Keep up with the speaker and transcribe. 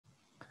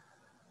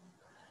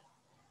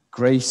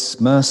Grace,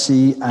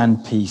 mercy,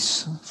 and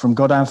peace from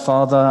God our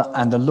Father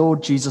and the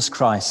Lord Jesus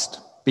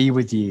Christ be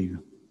with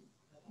you.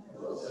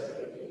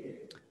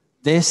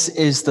 This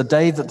is the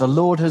day that the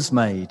Lord has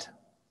made.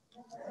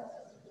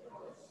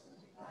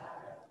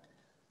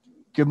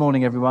 Good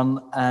morning,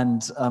 everyone,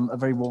 and a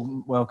very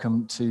warm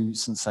welcome to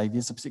St.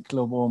 Saviour's. A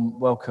particular warm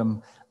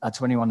welcome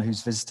to anyone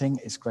who's visiting.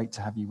 It's great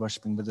to have you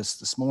worshipping with us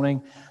this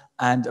morning,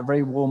 and a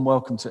very warm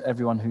welcome to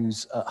everyone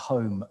who's at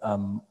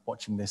home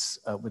watching this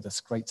with us.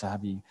 Great to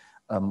have you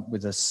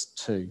with us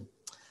too.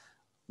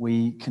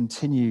 We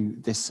continue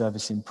this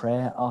service in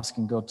prayer,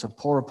 asking God to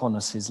pour upon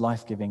us his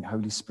life-giving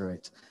Holy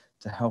Spirit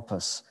to help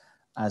us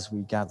as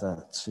we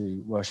gather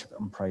to worship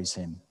and praise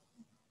him.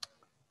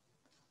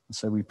 And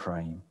so we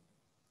pray.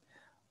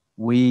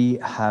 We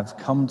have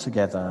come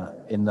together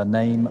in the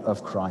name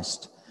of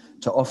Christ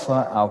to offer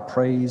our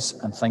praise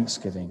and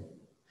thanksgiving,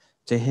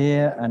 to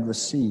hear and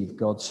receive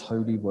God's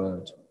holy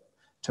word,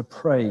 to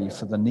pray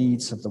for the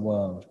needs of the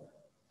world,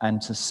 and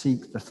to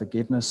seek the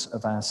forgiveness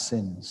of our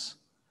sins,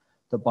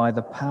 that by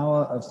the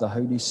power of the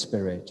Holy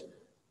Spirit,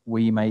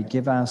 we may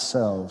give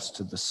ourselves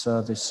to the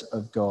service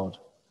of God.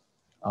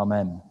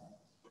 Amen.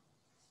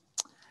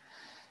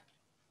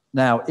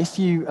 Now, if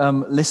you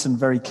listen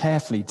very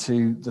carefully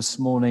to this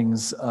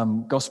morning's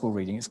gospel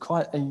reading, it's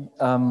quite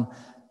a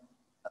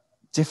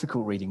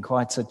difficult reading,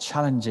 quite a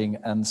challenging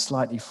and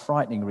slightly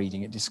frightening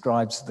reading. It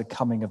describes the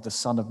coming of the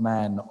Son of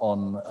Man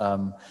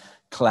on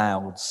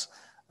clouds.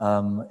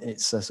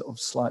 It's a sort of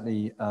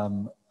slightly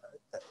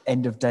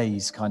end of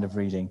days kind of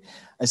reading.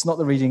 It's not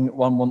the reading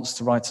one wants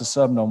to write a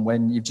sermon on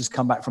when you've just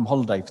come back from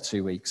holiday for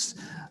 2 weeks.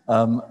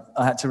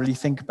 I had to really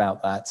think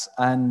about that.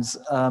 And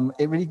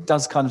it really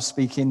does kind of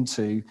speak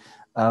into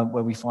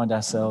where we find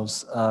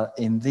ourselves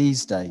in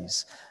these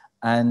days.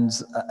 And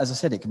as I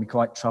said, it can be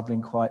quite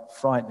troubling, quite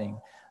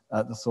frightening,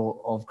 the thought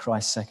of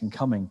Christ's second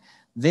coming.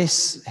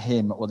 This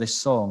hymn or this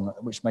song,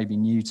 which may be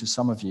new to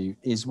some of you,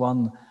 is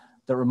one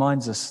that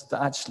reminds us that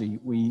actually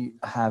we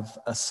have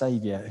a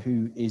Saviour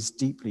who is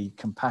deeply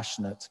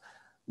compassionate,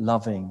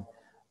 loving,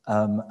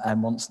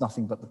 and wants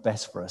nothing but the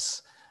best for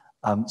us.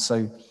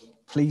 So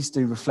please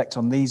do reflect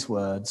on these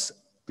words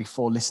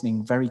before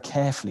listening very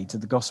carefully to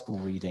the gospel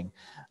reading.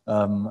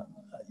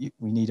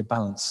 We need a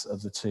balance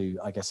of the two,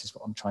 I guess is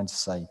what I'm trying to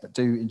say. But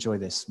do enjoy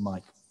this,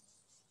 Mike.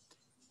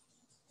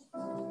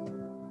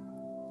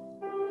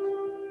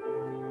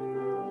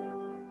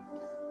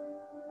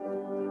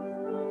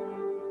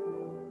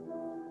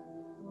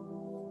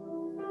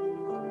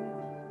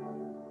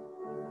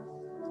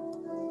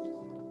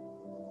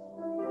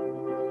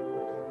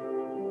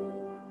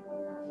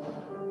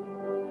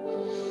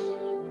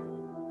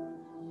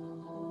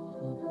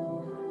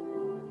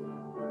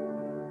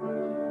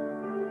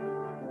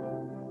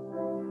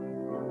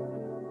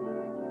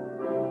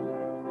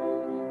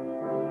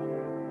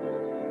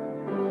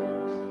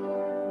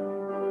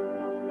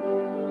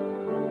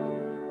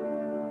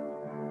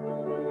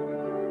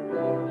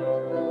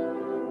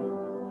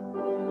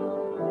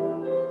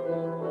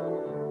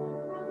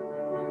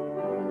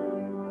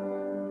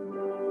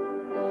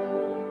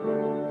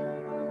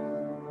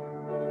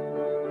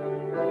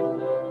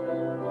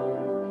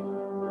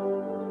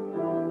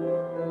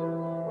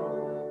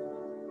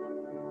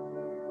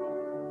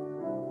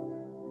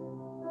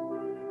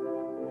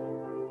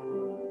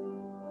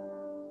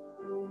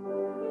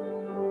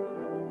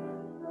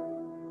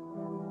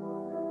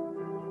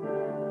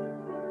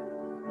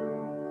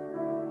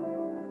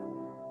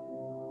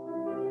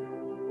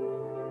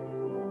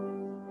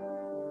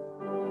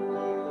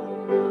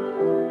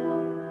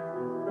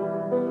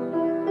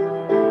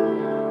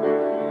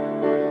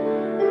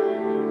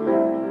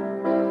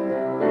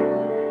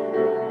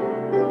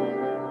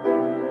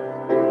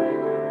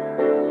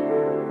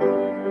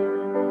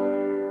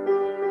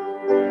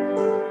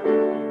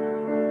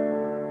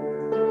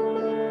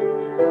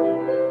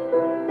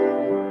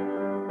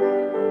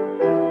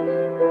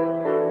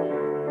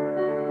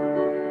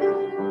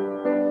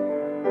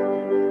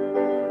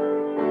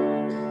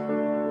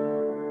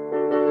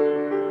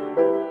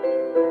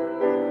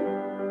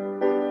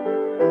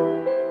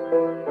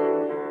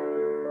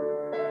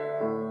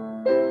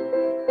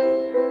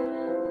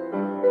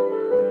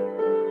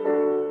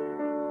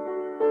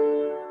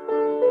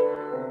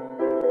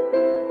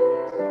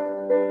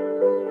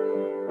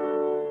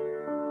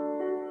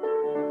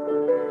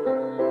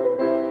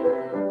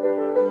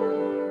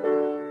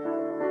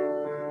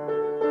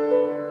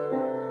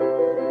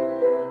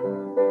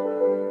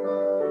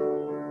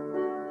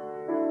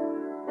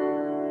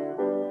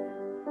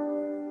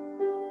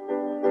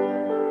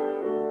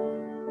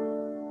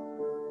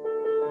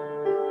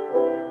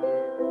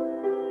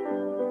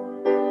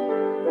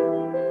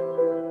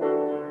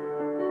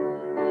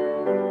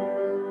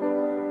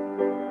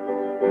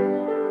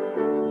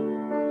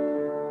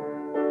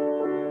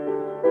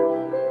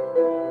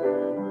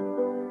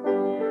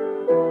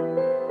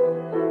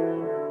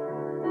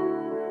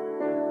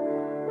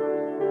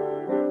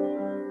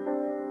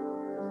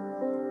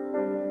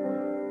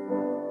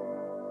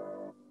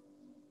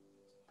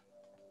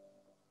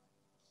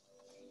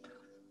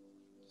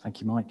 Thank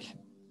you, Mike.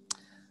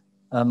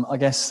 I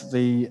guess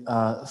the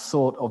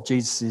thought of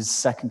Jesus'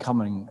 second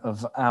coming,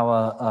 of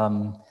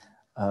our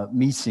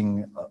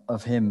meeting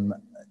of him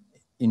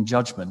in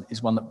judgment,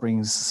 is one that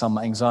brings some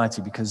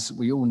anxiety, because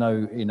we all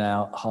know in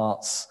our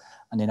hearts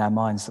and in our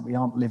minds that we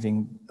aren't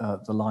living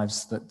the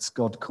lives that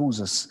God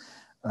calls us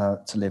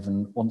to live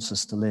and wants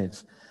us to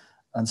live.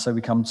 And so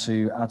we come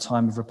to our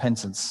time of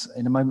repentance.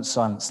 In a moment's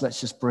silence, let's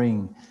just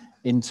bring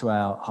into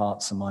our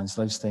hearts and minds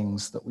those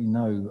things that we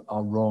know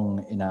are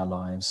wrong in our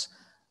lives,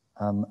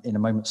 in a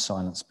moment's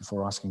silence,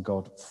 before asking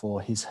God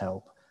for his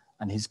help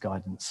and his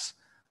guidance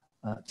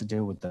to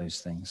deal with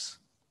those things.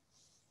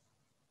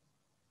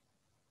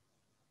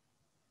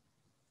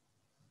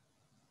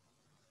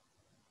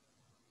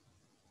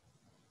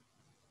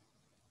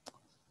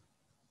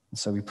 And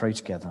so we pray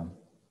together.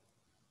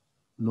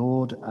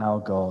 Lord our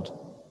God,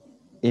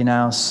 in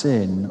our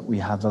sin we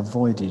have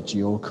avoided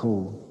your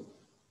call.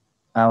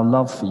 Our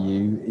love for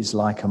you is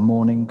like a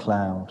morning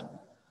cloud,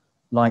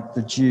 like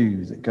the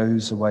dew that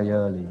goes away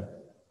early.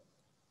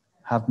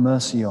 Have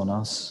mercy on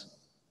us,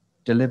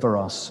 deliver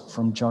us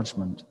from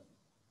judgment,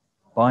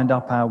 bind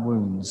up our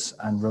wounds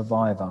and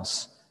revive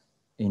us,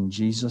 in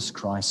Jesus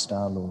Christ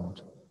our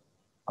Lord.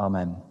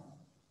 Amen.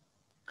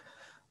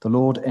 The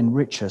Lord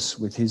enrich us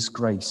with his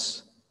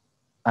grace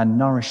and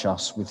nourish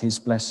us with his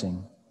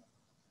blessing.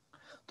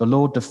 The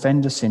Lord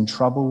defend us in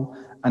trouble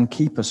and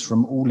keep us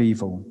from all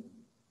evil.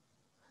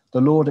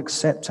 The Lord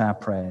accept our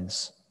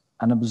prayers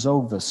and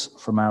absolve us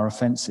from our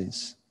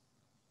offences.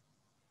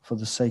 For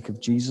the sake of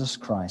Jesus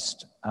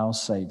Christ, our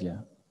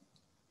Saviour.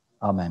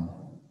 Amen.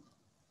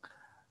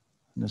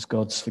 And as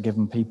God's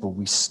forgiven people,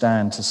 we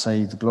stand to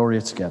say the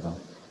Gloria together.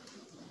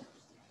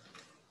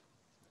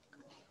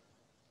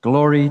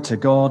 Glory to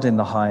God in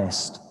the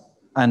highest,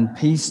 and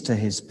peace to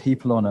his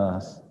people on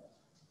earth.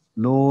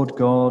 Lord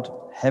God,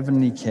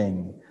 heavenly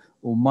King,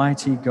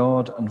 almighty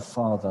God and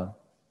Father,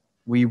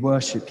 we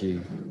worship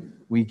you,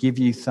 we give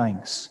you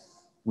thanks,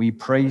 we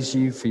praise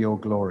you for your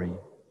glory.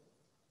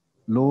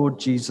 Lord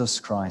Jesus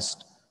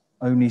Christ,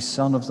 only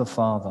Son of the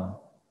Father,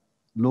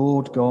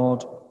 Lord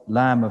God,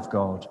 Lamb of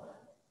God,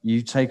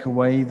 you take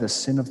away the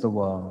sin of the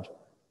world.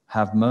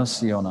 Have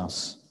mercy on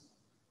us.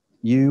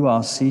 You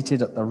are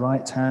seated at the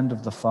right hand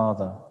of the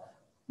Father.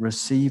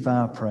 Receive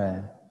our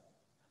prayer.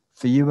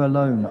 For you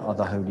alone are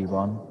the Holy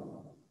One.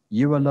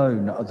 You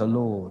alone are the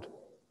Lord.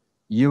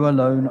 You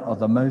alone are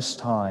the Most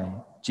High,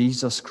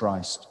 Jesus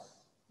Christ,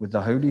 with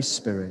the Holy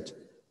Spirit,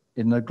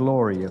 in the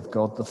glory of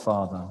God the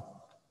Father.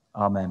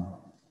 Amen.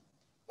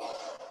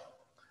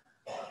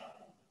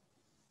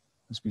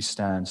 As we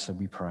stand, so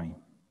we pray.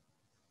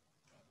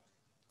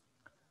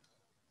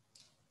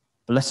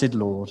 Blessed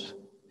Lord,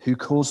 who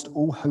caused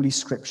all holy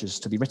scriptures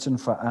to be written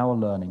for our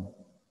learning,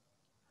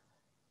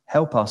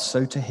 help us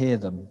so to hear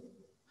them,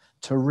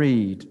 to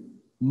read,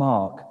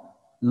 mark,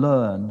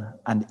 learn,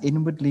 and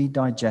inwardly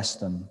digest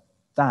them,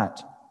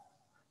 that,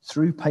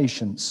 through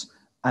patience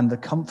and the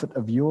comfort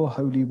of your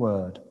holy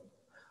word,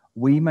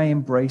 we may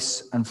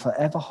embrace and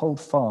forever hold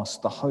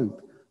fast the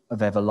hope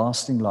of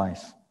everlasting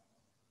life,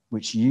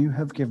 which you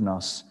have given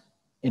us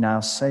in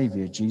our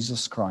Saviour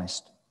Jesus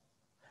Christ,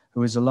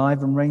 who is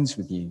alive and reigns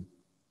with you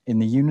in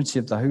the unity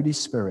of the Holy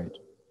Spirit,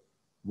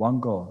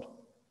 one God,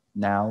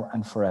 now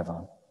and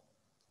forever.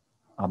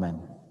 Amen.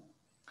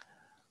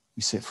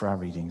 We sit for our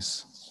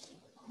readings.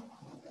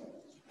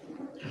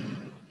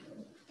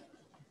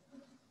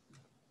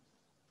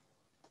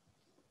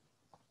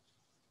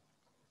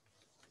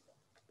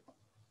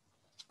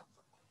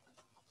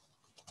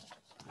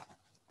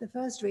 The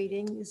first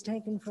reading is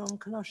taken from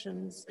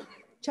Colossians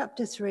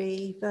chapter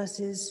 3,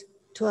 verses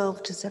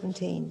 12 to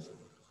 17.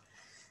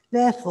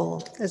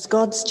 Therefore, as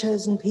God's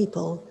chosen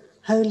people,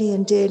 holy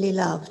and dearly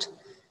loved,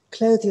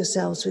 clothe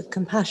yourselves with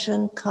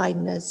compassion,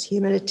 kindness,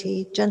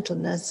 humility,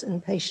 gentleness,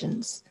 and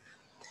patience.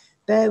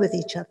 Bear with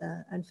each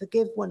other and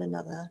forgive one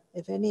another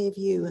if any of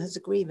you has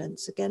a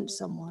grievance against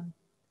someone.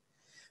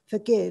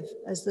 Forgive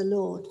as the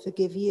Lord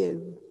forgive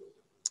you.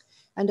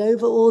 And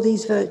over all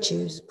these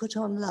virtues, put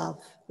on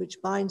love,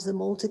 which binds them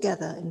all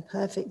together in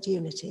perfect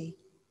unity.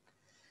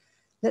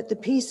 Let the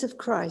peace of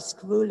Christ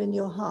rule in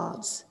your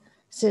hearts,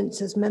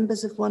 since as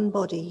members of one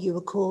body you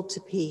were called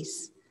to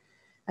peace,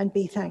 and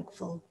be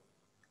thankful.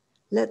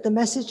 Let the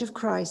message of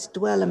Christ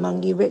dwell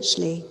among you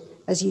richly,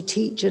 as you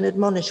teach and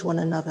admonish one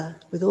another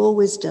with all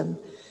wisdom,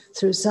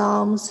 through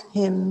psalms,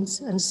 hymns,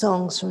 and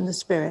songs from the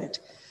Spirit,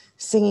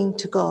 singing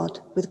to God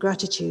with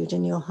gratitude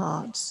in your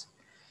hearts.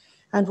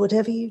 And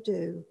whatever you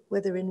do,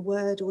 whether in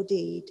word or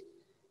deed,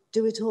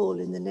 do it all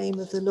in the name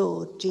of the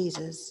Lord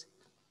Jesus,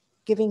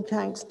 giving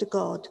thanks to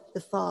God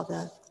the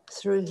Father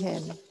through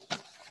him.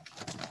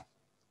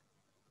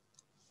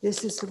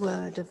 This is the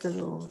word of the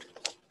Lord.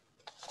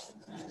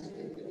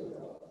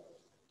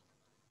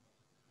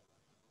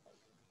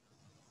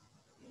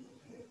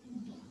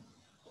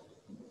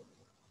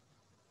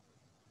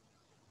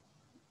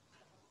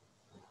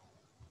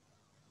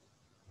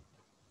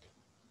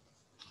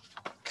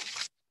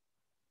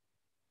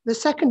 The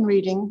second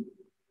reading,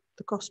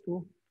 the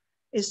Gospel,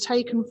 is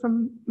taken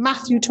from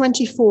Matthew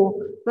 24,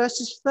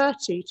 verses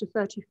 30 to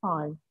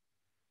 35.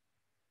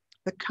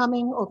 the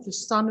coming of the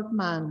Son of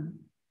Man.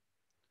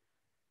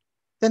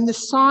 Then the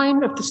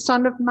sign of the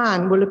Son of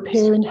Man will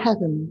appear in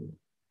heaven,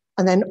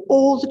 and then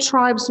all the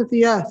tribes of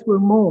the earth will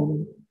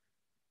mourn,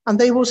 and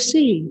they will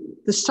see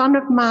the Son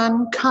of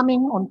Man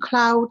coming on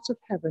clouds of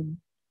heaven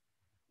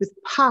with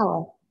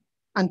power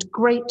and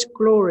great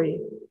glory.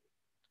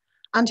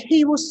 And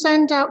he will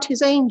send out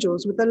his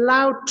angels with a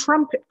loud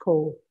trumpet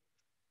call,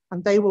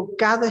 and they will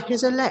gather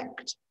his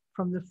elect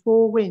from the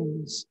four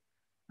winds,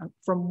 and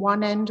from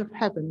one end of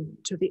heaven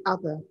to the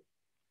other.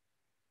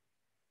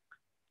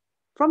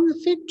 From the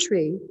fig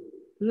tree,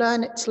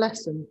 learn its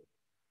lesson.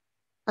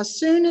 As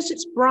soon as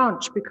its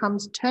branch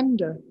becomes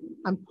tender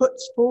and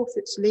puts forth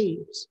its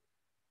leaves,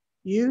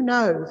 you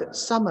know that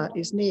summer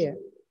is near.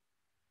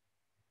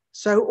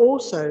 So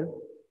also,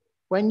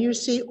 when you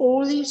see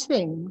all these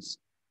things,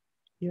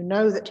 you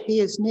know that he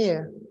is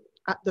near,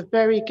 at the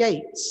very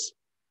gates.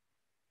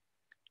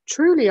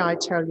 Truly, I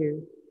tell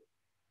you,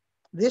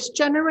 this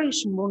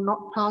generation will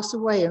not pass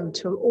away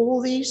until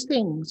all these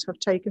things have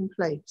taken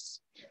place.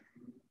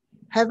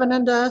 Heaven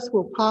and earth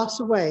will pass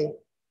away,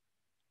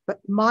 but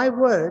my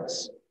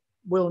words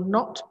will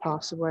not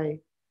pass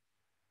away.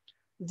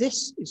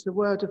 This is the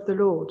word of the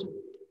Lord.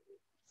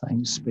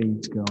 Thanks be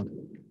to God.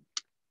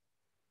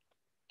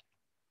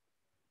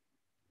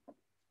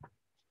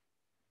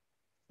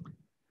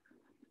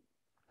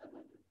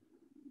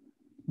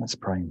 Let's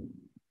pray.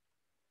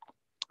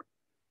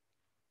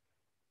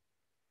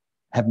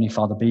 Heavenly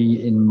Father,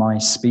 be in my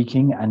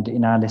speaking and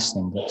in our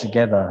listening, that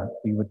together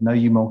we would know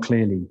you more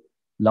clearly,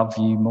 love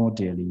you more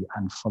dearly,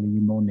 and follow you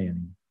more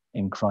nearly.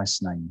 In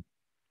Christ's name.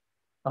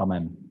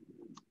 Amen.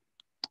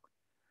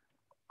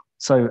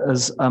 So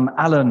as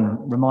Alan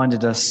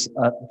reminded us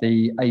at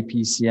the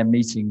APCM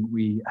meeting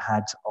we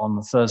had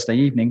on Thursday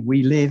evening,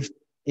 we live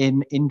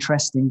in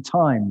interesting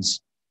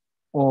times.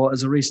 Or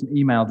as a recent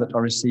email that I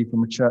received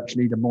from a church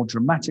leader more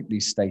dramatically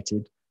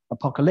stated,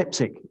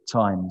 apocalyptic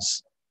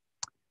times.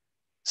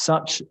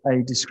 Such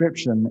a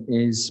description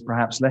is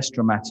perhaps less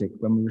dramatic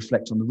when we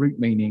reflect on the root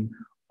meaning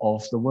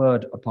of the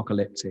word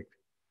apocalyptic.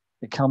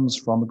 It comes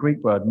from a Greek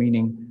word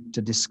meaning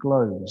to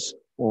disclose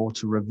or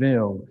to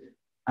reveal,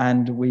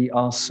 and we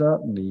are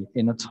certainly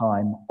in a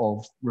time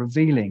of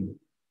revealing,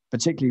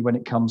 particularly when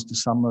it comes to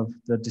some of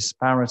the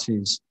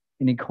disparities,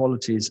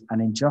 inequalities, and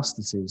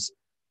injustices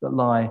that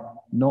lie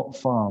not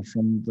far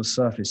from the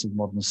surface of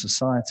modern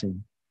society.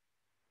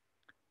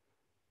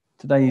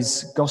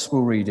 Today's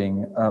gospel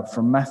reading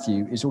from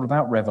Matthew is all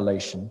about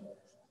revelation,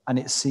 and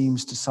it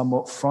seems to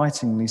somewhat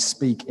frighteningly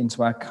speak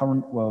into our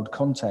current world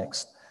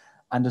context,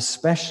 and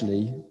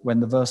especially when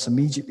the verse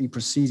immediately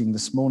preceding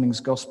this morning's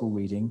gospel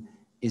reading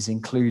is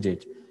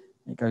included.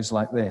 It goes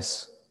like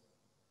this.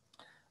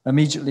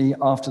 Immediately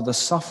after the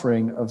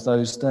suffering of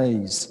those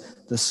days,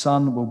 the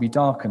sun will be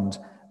darkened,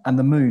 and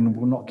the moon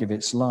will not give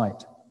its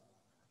light.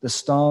 The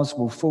stars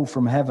will fall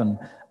from heaven,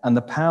 and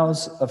the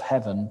powers of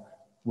heaven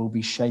will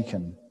be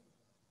shaken.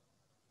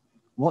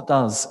 What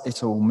does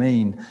it all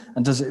mean?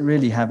 And does it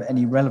really have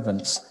any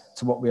relevance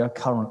to what we are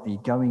currently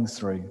going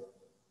through?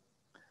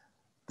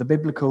 The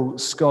biblical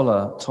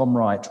scholar Tom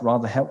Wright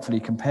rather helpfully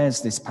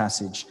compares this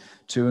passage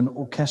to an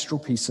orchestral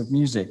piece of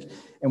music,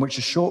 in which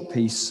a short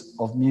piece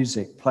of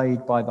music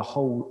played by the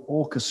whole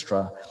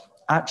orchestra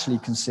actually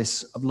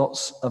consists of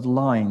lots of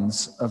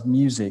lines of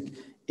music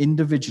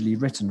individually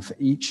written for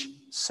each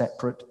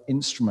separate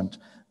instrument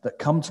that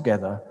come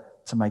together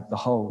to make the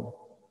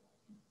whole.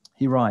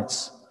 He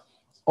writes,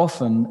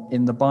 often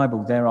in the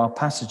Bible there are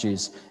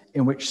passages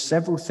in which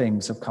several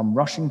things have come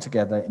rushing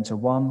together into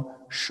one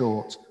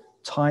short,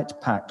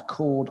 tight-packed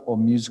chord or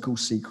musical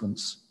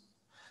sequence.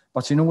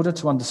 But in order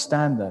to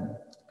understand them,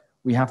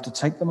 we have to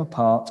take them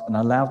apart and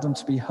allow them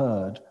to be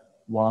heard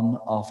one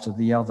after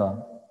the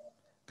other.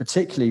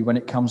 Particularly when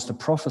it comes to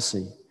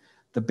prophecy,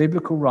 the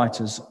biblical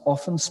writers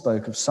often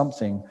spoke of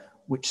something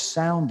which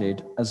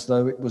sounded as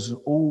though it was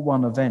all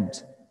one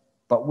event,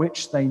 but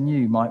which they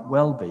knew might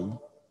well be,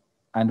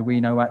 and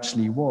we know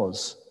actually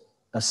was,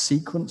 a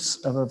sequence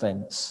of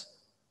events,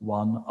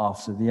 one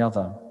after the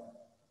other.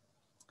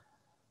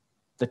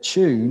 The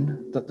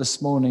tune that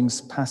this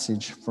morning's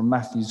passage from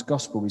Matthew's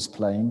Gospel is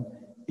playing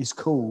is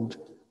called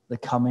The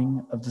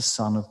Coming of the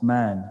Son of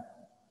Man,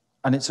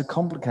 and it's a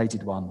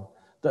complicated one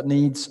that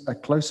needs a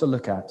closer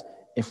look at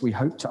if we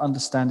hope to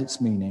understand its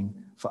meaning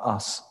for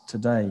us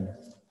today.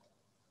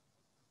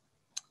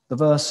 The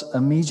verse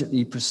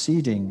immediately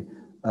preceding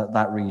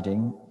that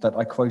reading that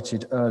I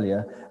quoted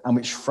earlier, and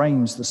which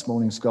frames this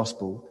morning's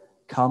gospel,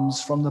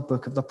 comes from the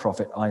book of the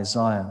prophet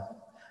Isaiah.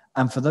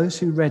 And for those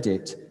who read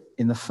it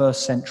in the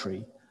first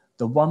century,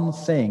 the one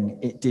thing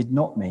it did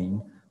not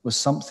mean was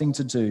something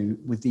to do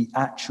with the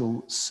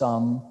actual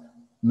sun,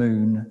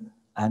 moon,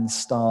 and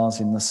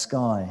stars in the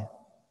sky.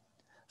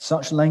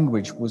 Such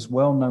language was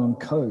well-known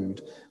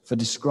code for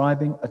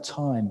describing a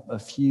time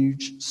of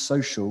huge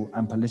social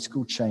and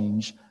political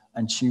change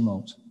and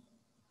tumult.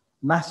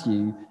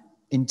 Matthew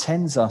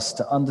intends us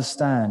to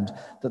understand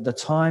that the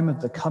time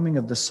of the coming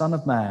of the Son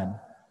of Man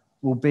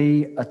will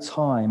be a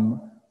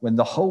time when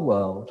the whole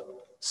world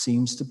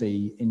seems to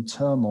be in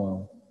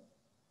turmoil.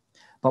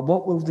 But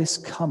what will this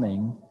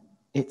coming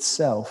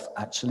itself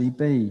actually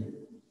be?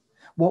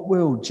 What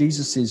will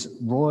Jesus'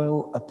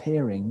 royal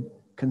appearing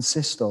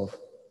consist of?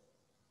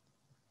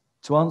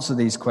 To answer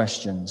these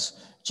questions,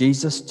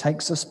 Jesus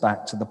takes us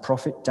back to the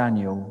prophet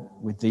Daniel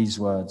with these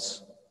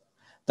words: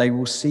 "They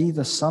will see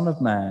the Son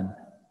of Man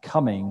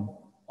coming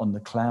on the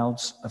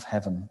clouds of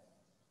heaven."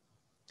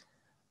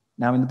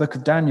 Now, in the book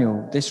of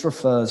Daniel, this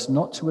refers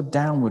not to a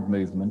downward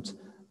movement,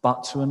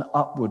 but to an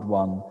upward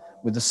one,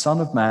 with the Son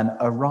of Man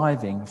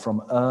arriving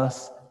from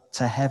earth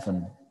to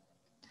heaven.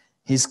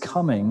 His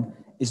coming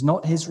is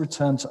not his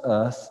return to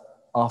earth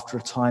after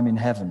a time in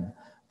heaven,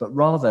 but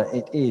rather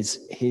it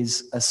is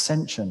his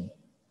ascension,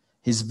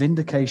 his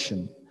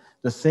vindication,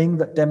 the thing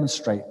that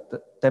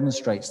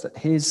demonstrates that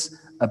his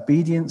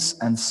obedience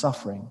and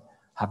suffering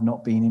have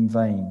not been in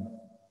vain.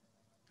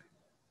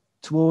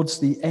 Towards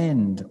the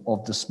end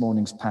of this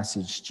morning's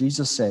passage,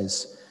 Jesus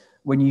says,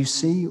 "When you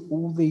see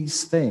all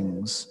these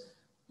things,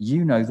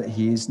 you know that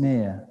he is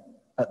near,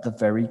 at the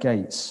very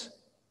gates.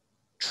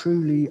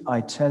 Truly,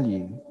 I tell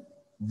you,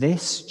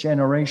 this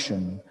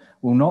generation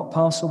will not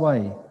pass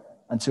away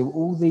until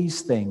all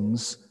these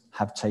things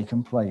have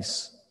taken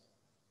place."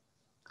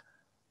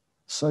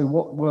 So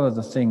what were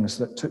the things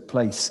that took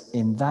place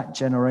in that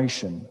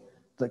generation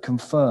that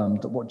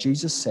confirmed that what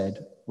Jesus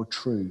said were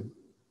true?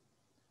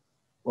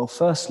 Well,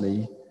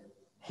 firstly,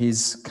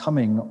 his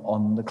coming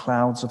on the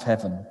clouds of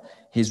heaven,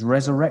 his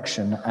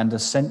resurrection and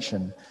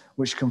ascension,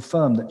 which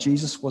confirmed that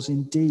Jesus was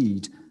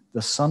indeed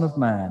the Son of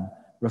Man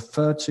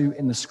referred to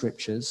in the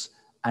scriptures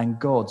and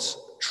God's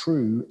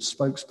true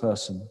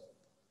spokesperson.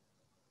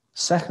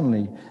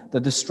 Secondly, the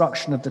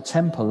destruction of the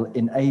temple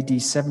in AD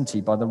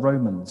 70 by the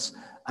Romans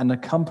and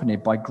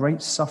accompanied by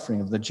great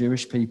suffering of the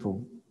Jewish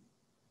people.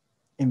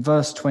 In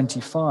verse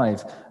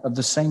 25 of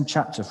the same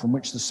chapter from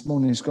which this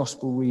morning's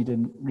gospel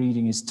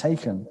reading is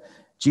taken,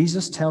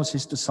 Jesus tells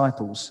his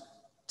disciples,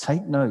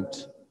 "Take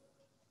note,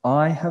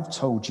 I have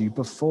told you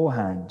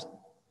beforehand."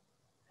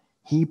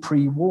 He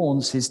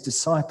pre-warns his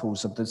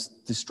disciples of the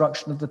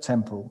destruction of the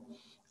temple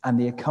and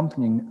the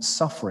accompanying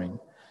suffering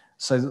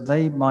so that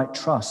they might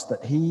trust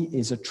that he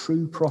is a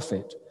true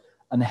prophet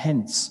and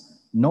hence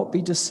not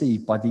be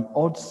deceived by the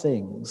odd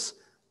things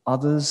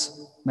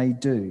others may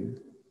do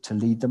to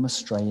lead them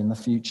astray in the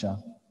future.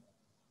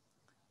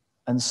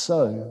 And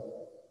so,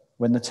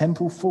 when the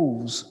temple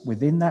falls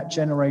within that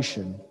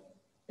generation,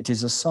 it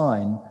is a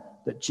sign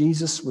that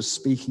Jesus was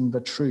speaking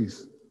the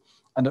truth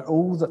and that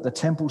all that the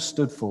temple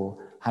stood for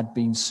had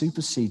been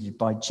superseded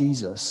by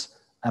Jesus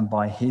and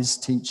by his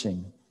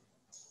teaching.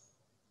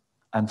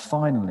 And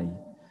finally,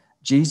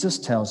 Jesus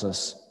tells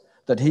us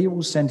that he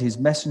will send his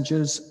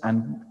messengers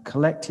and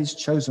collect his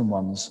chosen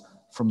ones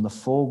from the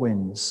four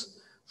winds,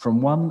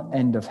 from one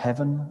end of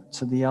heaven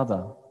to the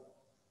other.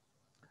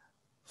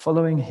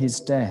 Following his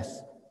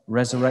death,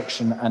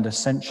 resurrection, and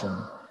ascension,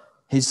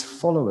 his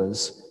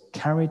followers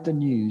carried the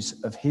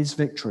news of his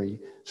victory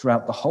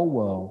throughout the whole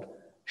world,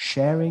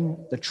 sharing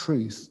the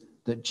truth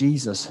that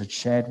Jesus had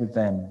shared with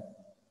them,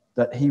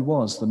 that he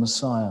was the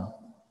Messiah,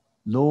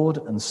 Lord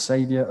and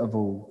Savior of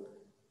all,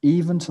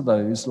 even to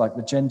those like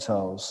the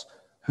Gentiles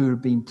who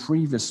had been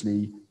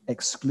previously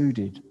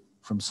excluded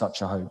from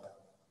such a hope.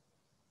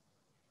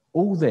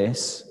 All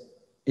this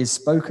is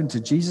spoken to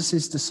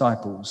Jesus'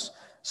 disciples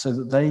so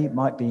that they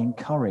might be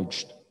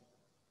encouraged.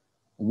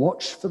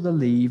 Watch for the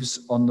leaves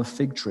on the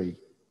fig tree,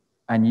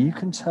 and you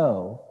can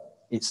tell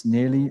it's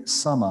nearly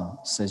summer,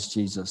 says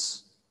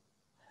Jesus.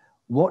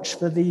 Watch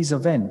for these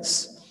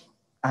events,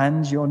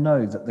 and you'll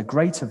know that the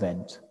great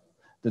event,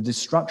 the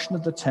destruction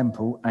of the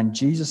temple and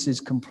Jesus'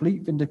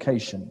 complete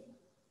vindication,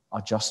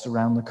 are just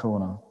around the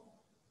corner.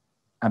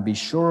 And be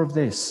sure of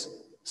this,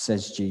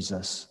 says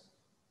Jesus,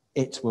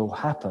 it will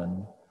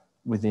happen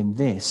within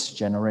this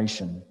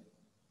generation.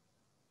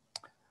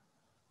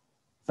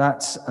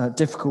 That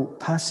difficult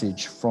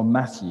passage from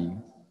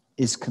Matthew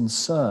is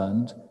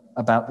concerned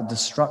about the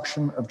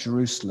destruction of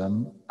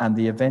Jerusalem and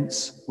the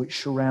events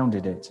which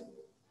surrounded it.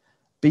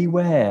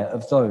 Beware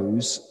of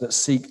those that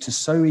seek to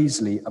so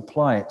easily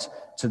apply it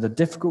to the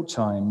difficult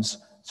times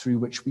through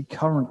which we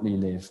currently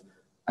live,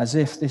 as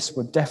if this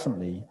were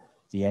definitely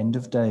the end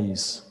of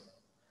days.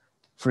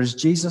 For as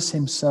Jesus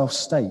himself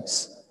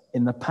states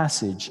in the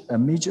passage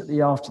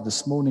immediately after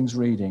this morning's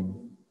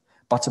reading,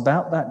 "But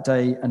about that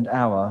day and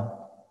hour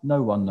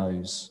no one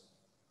knows,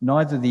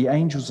 neither the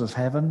angels of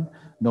heaven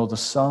nor the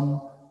Son,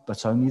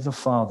 but only the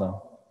Father.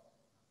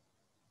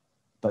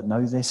 But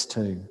know this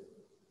too,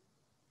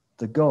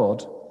 the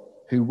God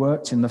who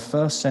worked in the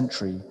first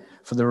century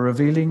for the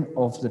revealing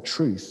of the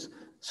truth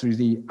through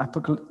the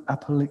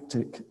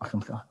apocalyptic,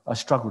 I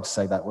struggle to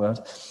say that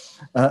word,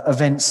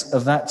 events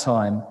of that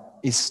time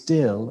is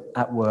still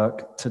at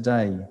work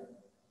today.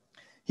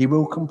 He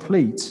will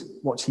complete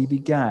what he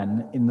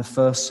began in the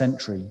first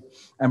century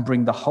and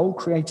bring the whole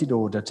created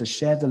order to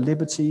share the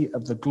liberty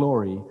of the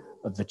glory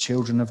of the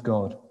children of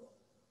God.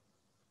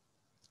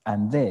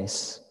 And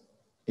this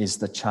is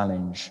the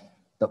challenge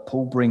that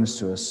Paul brings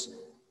to us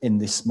in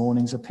this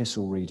morning's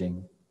epistle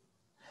reading.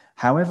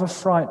 However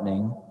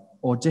frightening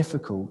or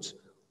difficult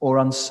or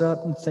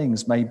uncertain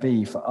things may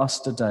be for us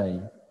today,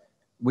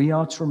 we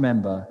are to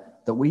remember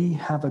that we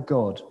have a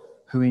God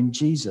who in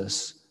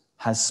Jesus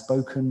has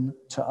spoken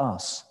to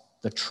us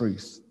the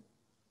truth.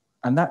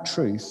 And that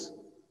truth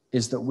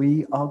is that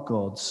we are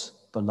God's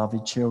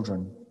beloved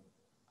children.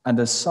 And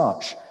as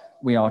such,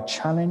 we are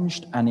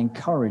challenged and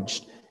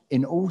encouraged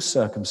in all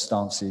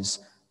circumstances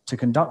to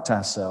conduct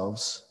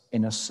ourselves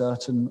in a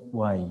certain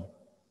way,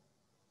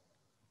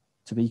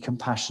 to be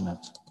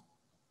compassionate,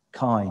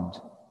 kind,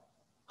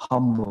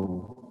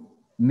 humble,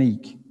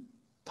 meek,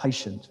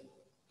 patient,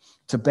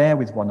 to bear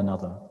with one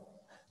another,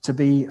 to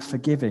be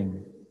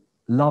forgiving,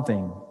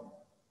 loving,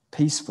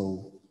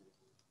 peaceful,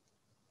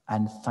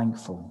 and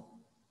thankful.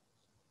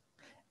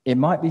 It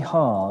might be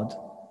hard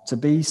to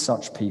be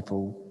such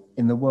people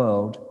in the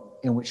world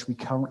in which we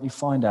currently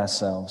find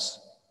ourselves,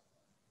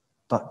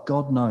 but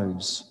God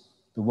knows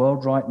the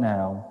world right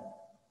now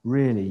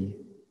really,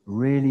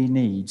 really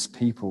needs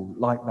people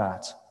like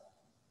that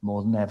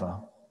more than ever.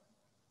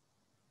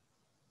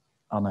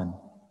 Amen.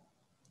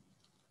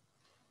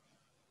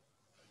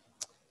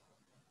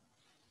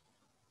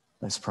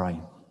 Let's pray.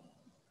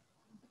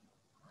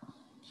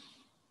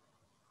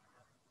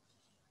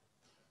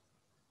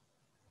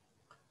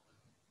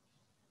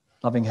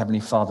 Loving Heavenly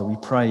Father, we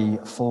pray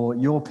for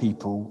your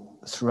people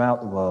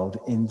throughout the world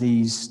in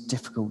these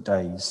difficult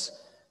days,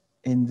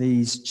 in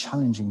these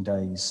challenging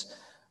days,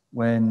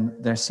 when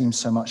there seems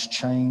so much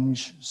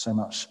change, so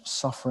much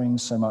suffering,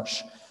 so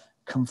much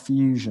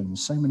confusion,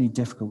 so many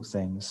difficult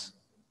things.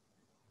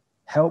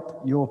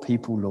 Help your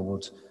people,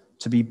 Lord,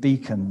 to be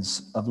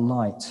beacons of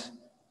light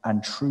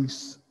and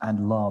truth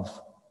and love.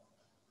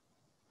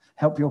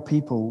 Help your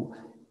people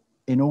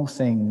in all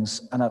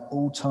things and at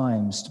all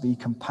times to be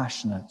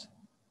compassionate,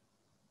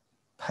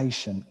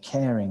 patient,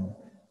 caring,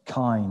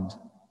 kind,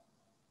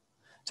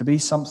 to be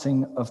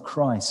something of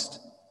Christ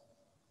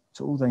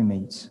to all they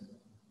meet,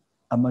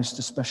 and most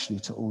especially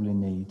to all in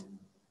need.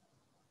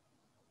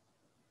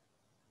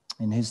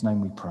 In his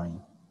name we pray.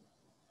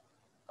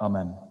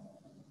 Amen.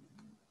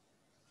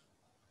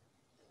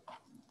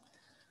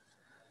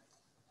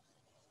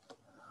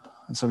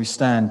 And so we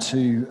stand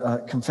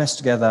to confess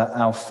together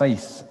our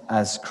faith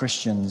as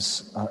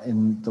Christians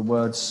in the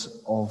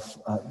words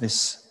of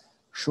this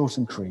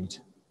shortened creed.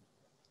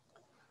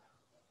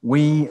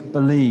 We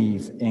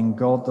believe in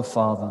God the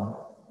Father,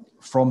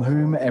 from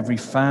whom every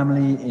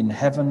family in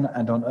heaven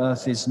and on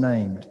earth is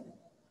named.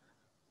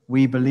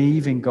 We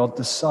believe in God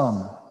the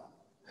Son,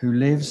 who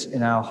lives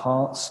in our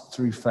hearts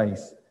through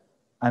faith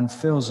and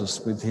fills us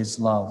with his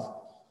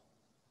love.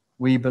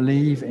 We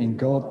believe in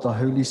God the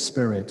Holy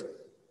Spirit,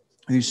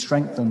 who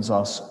strengthens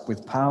us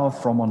with power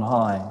from on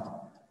high.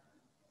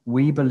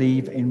 We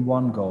believe in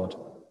one God,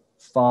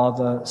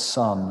 Father,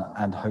 Son,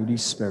 and Holy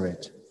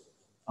Spirit.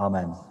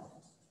 Amen.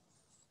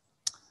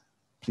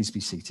 Please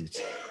be seated.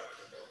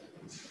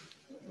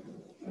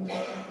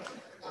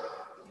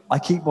 I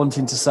keep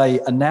wanting to say,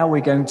 and now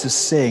we're going to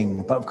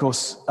sing, but of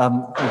course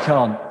we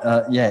can't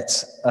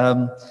yet.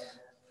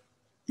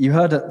 You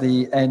heard at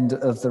the end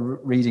of the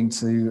reading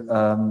to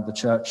the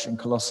church in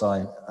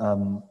Colossae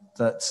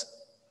that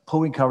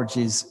Paul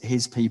encourages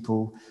his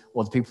people,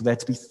 or the people there,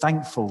 to be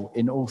thankful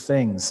in all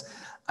things.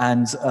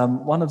 And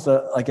one of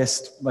the, I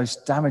guess,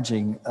 most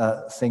damaging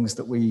things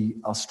that we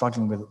are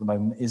struggling with at the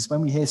moment is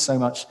when we hear so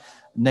much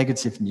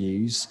negative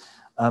news,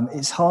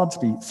 it's hard to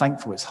be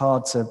thankful. It's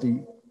hard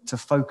to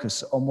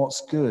focus on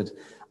what's good.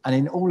 And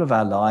in all of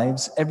our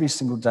lives, every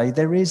single day,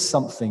 there is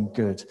something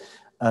good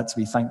to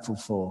be thankful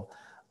for.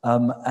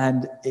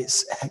 And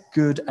it's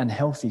good and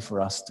healthy for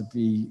us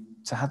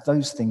to have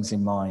those things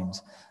in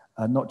mind,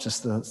 not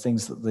just the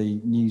things that the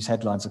news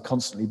headlines are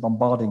constantly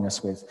bombarding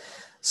us with.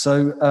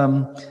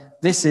 So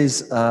this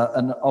is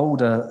an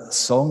older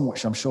song,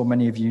 which I'm sure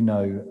many of you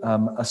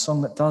know, a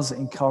song that does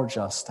encourage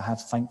us to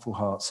have thankful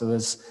hearts. So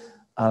as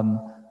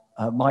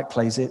Mike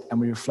plays it and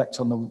we reflect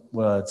on the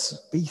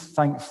words, be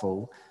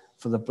thankful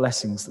for the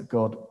blessings that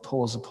God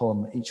pours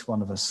upon each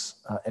one of us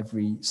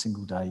every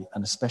single day,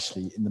 and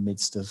especially in the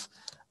midst of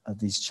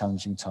these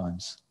challenging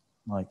times.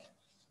 Mike.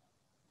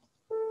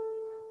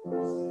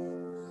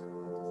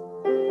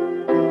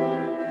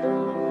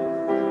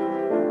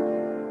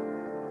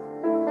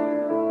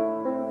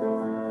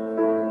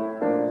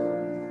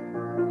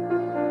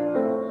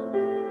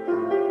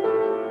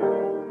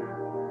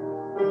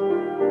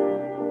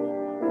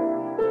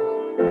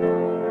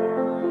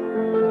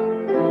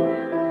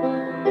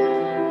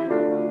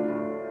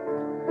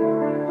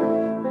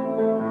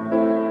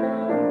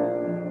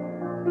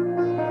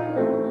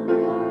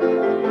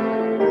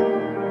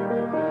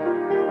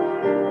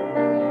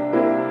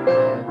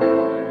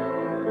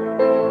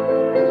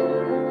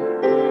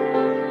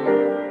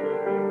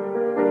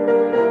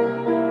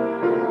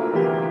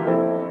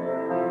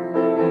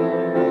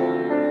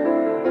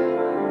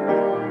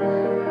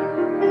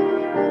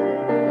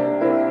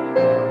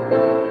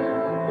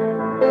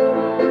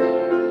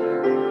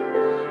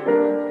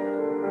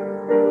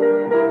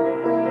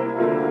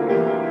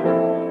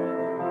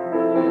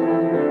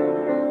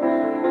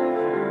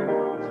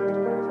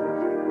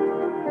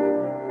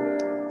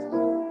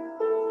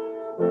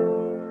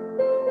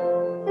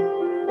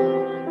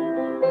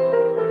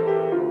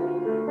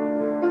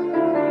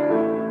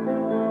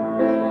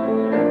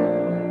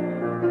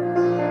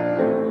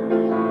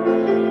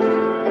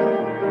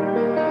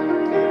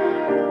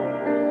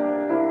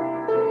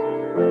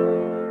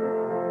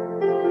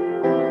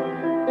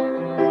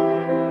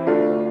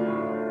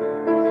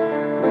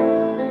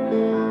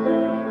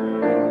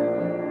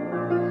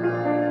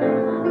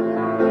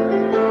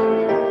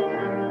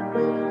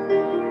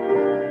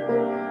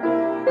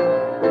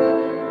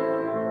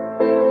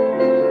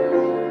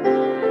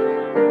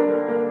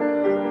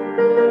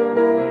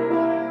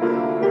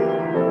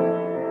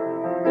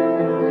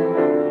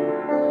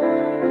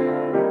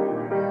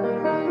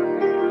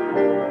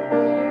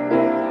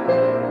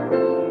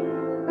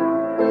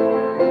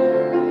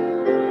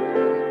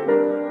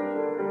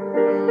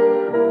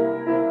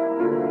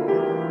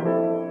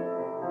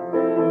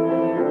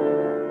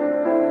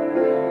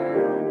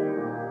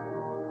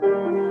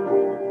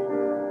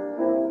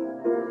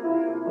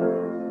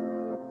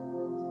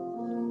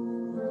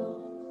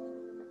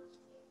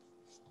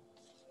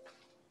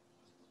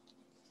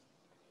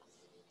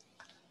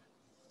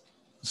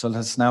 So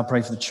let us now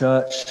pray for the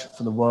church,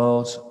 for the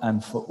world,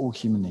 and for all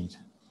human need.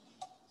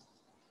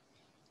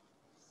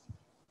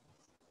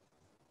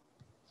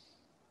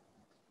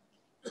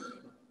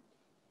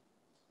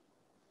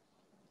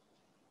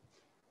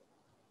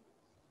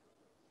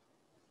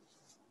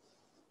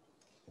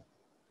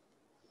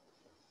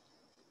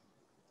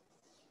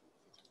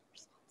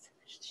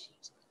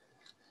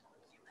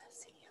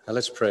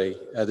 Let's pray.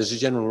 There's a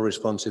general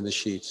response in the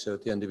sheet, so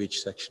at the end of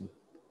each section.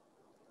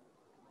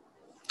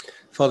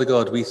 Father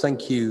God, we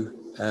thank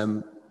you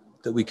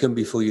that we come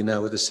before you now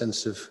with a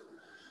sense of,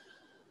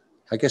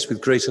 I guess,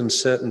 with great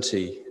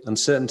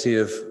uncertainty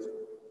of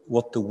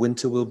what the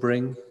winter will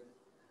bring,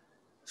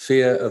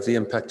 fear of the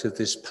impact of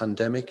this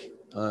pandemic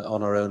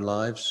on our own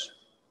lives,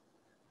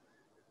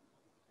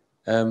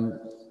 our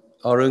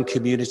own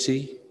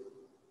community,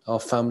 our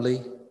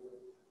family,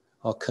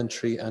 our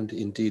country, and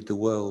indeed the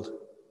world.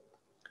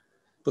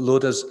 But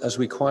Lord, as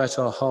we quiet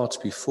our hearts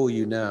before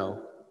you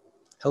now,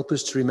 help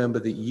us to remember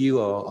that you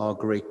are our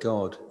great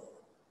God,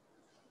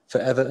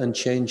 forever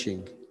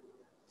unchanging,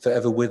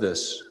 forever with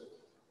us,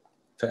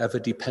 forever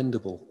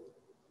dependable,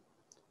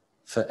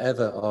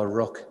 forever our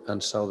rock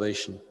and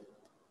salvation.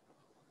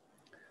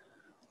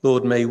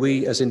 Lord, may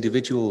we as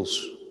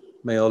individuals,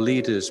 may our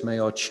leaders, may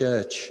our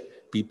church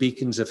be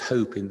beacons of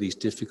hope in these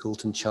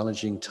difficult and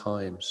challenging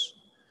times.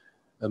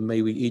 And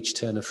may we each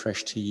turn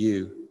afresh to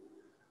you,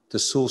 the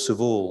source of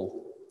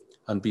all,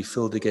 and be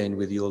filled again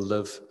with your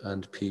love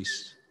and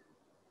peace.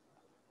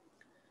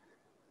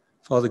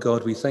 Father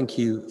God, we thank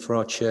you for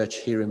our church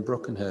here in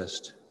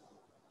Brockenhurst.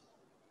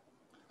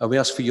 And we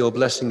ask for your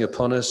blessing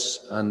upon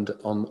us and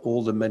on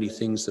all the many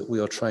things that we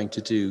are trying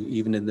to do,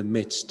 even in the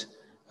midst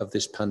of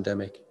this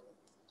pandemic.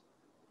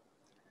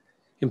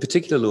 In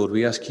particular, Lord,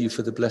 we ask you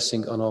for the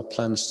blessing on our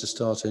plans to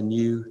start a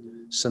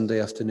new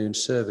Sunday afternoon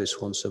service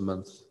once a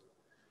month,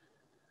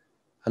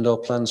 and our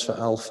plans for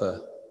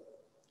Alpha,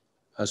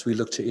 as we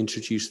look to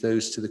introduce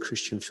those to the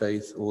Christian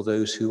faith or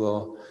those who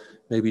are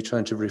maybe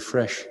trying to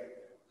refresh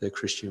their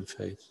Christian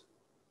faith.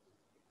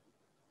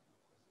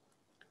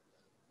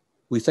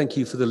 We thank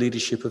you for the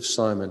leadership of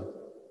Simon,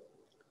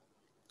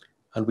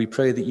 and we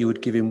pray that you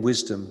would give him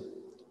wisdom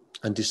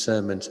and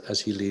discernment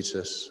as he leads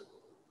us.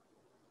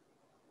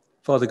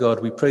 Father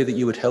God, we pray that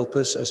you would help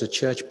us as a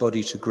church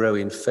body to grow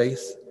in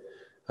faith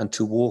and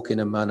to walk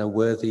in a manner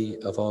worthy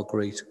of our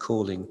great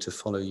calling to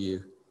follow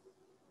you.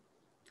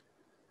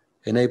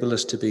 Enable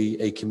us to be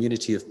a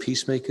community of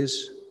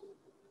peacemakers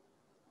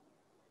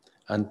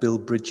and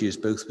build bridges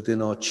both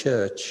within our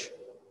church,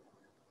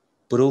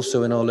 but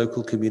also in our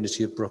local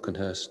community of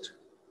Brockenhurst,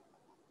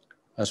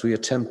 as we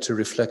attempt to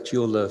reflect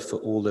your love for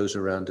all those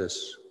around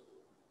us.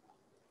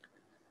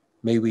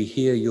 May we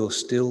hear your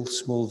still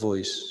small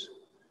voice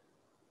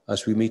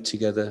as we meet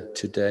together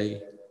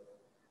today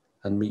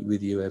and meet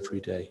with you every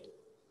day.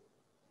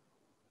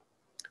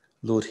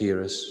 Lord,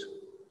 hear us.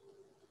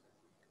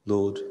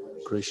 Lord,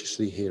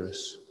 graciously hear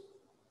us.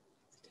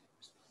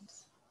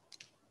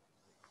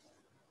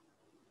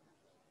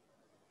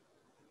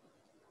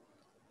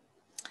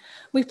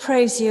 We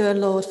praise you, O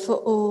Lord, for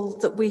all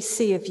that we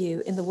see of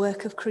you in the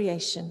work of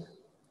creation,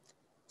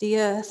 the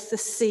earth, the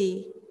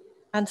sea,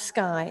 and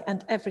sky,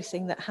 and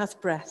everything that has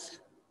breath.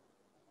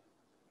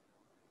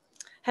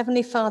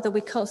 Heavenly Father,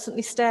 we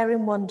constantly stare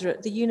in wonder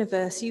at the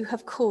universe you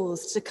have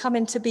caused to come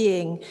into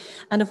being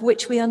and of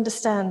which we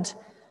understand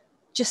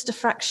just a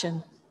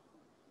fraction.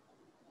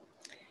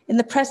 In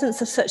the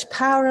presence of such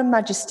power and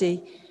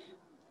majesty,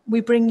 we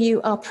bring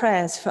you our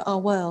prayers for our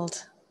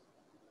world.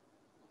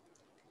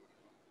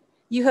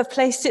 You have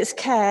placed its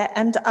care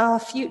and our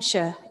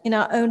future in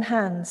our own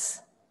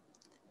hands.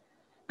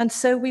 And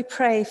so we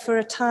pray for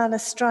a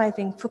tireless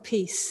striving for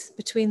peace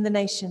between the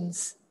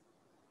nations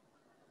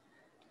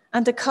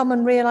and a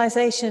common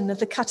realization of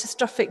the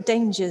catastrophic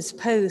dangers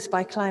posed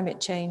by climate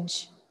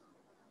change.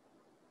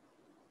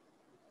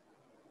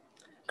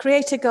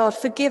 Creator God,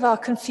 forgive our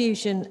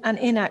confusion and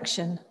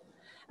inaction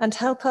and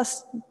help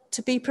us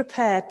to be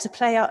prepared to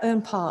play our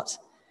own part,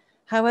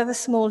 however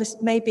small it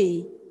may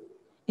be,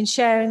 in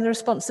sharing the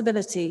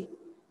responsibility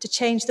to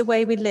change the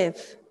way we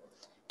live,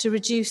 to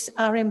reduce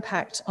our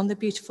impact on the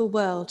beautiful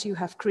world you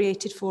have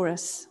created for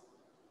us.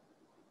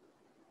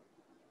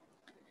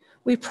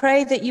 We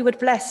pray that you would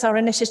bless our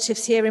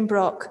initiatives here in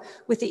Brock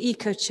with the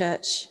Eco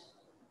Church.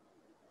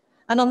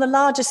 And on the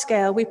larger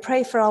scale, we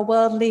pray for our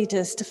world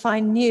leaders to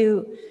find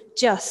new,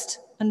 just,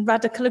 and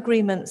radical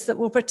agreements that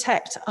will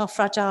protect our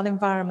fragile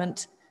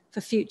environment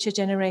for future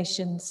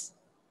generations.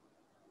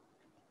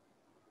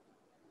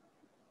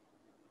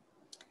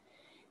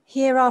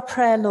 Hear our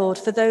prayer, Lord,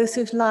 for those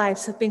whose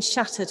lives have been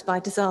shattered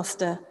by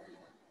disaster,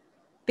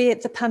 be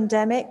it the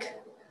pandemic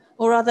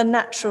or other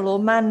natural or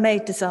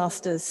man-made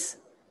disasters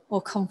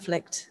or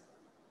conflict.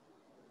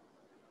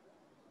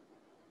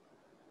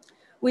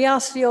 We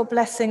ask for your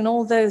blessing on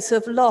all those who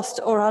have lost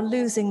or are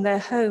losing their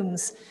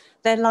homes,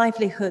 their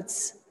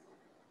livelihoods,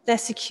 their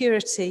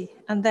security,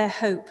 and their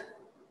hope.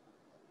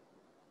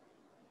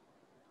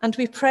 And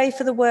we pray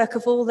for the work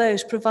of all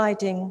those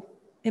providing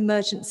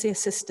emergency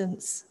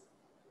assistance.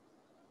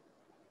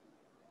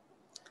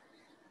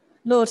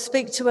 Lord,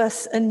 speak to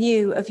us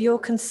anew of your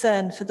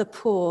concern for the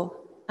poor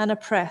and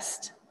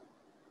oppressed,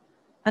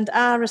 and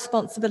our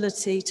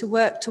responsibility to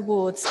work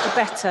towards a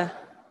better,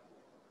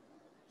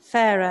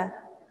 fairer,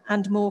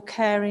 and more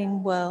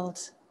caring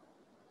world.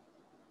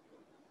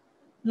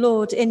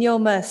 Lord, in your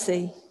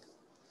mercy,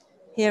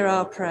 hear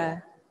our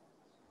prayer.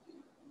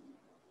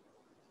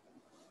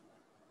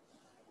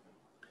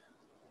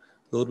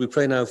 Lord, we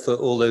pray now for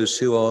all those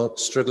who are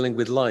struggling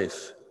with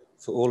life,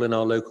 for all in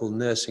our local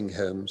nursing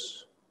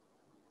homes,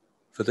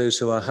 for those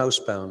who are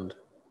housebound,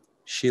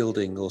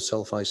 shielding or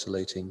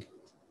self-isolating,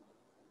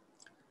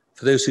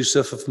 for those who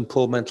suffer from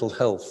poor mental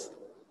health,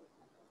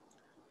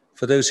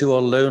 for those who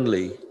are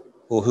lonely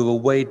or who are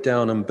weighed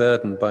down and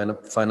burdened by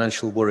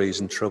financial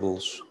worries and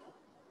troubles.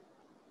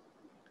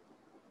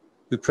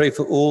 We pray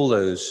for all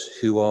those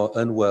who are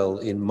unwell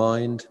in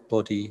mind,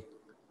 body,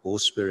 or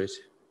spirit.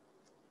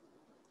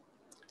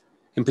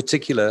 In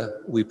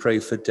particular, we pray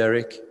for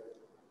Derek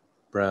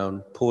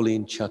Brown,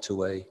 Pauline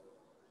Chataway,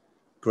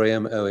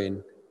 Graham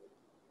Owen,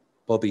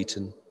 Bob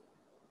Eaton,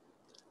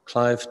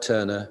 Clive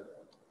Turner,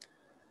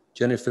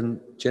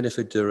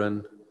 Jennifer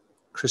Duran,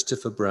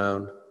 Christopher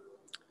Brown,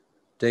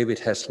 David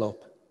Heslop,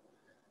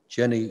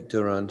 Jenny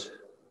Durant,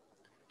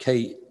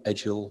 Kay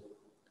Edgell,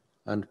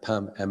 and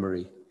Pam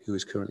Emery, who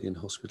is currently in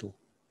hospital.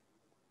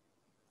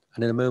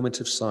 And in a moment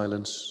of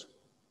silence,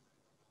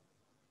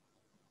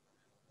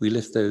 we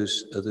lift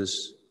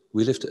others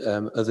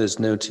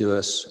known to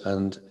us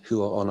and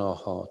who are on our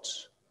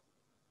hearts.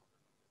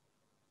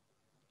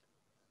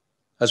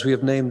 As we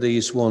have named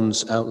these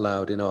ones out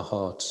loud in our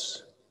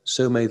hearts,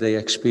 so may they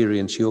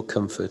experience your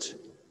comfort,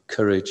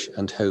 courage,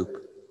 and hope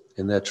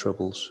in their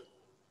troubles.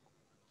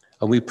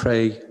 And we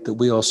pray that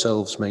we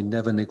ourselves may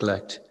never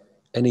neglect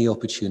any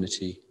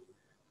opportunity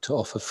to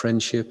offer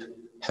friendship,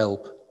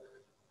 help,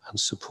 and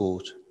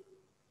support.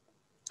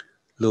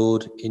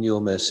 Lord, in your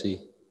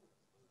mercy,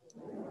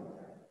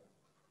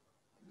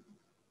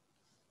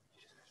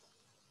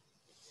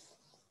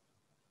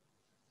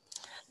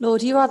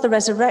 Lord, you are the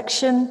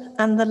resurrection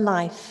and the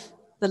life,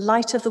 the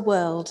light of the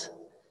world,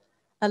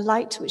 a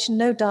light which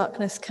no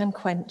darkness can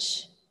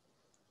quench.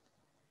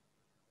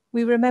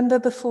 We remember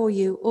before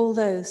you all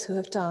those who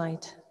have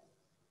died.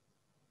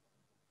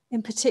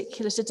 In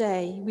particular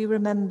today, we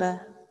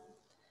remember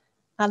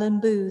Alan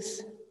Booth,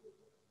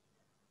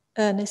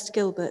 Ernest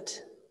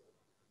Gilbert,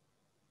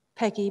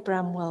 Peggy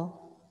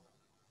Bramwell.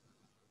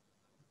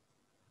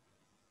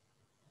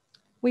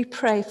 We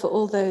pray for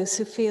all those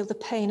who feel the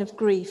pain of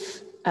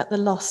grief at the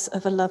loss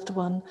of a loved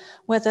one,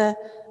 whether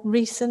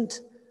recent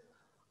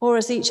or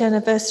as each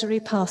anniversary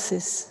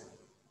passes.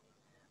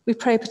 We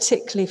pray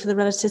particularly for the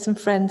relatives and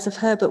friends of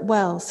Herbert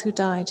Wells, who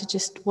died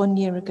just 1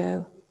 year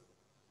ago.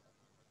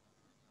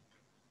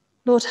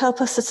 Lord,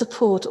 help us to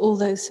support all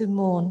those who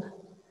mourn,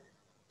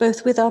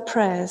 both with our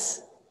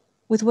prayers,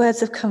 with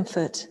words of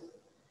comfort,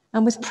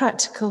 and with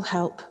practical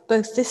help,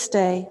 both this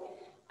day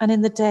and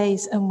in the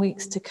days and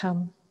weeks to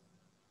come.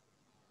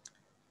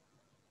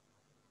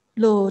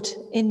 Lord,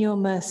 in your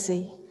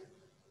mercy,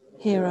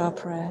 hear our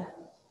prayer.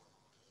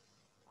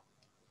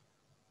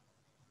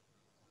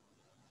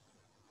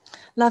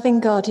 Loving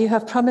God, you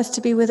have promised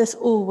to be with us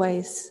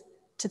always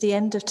to the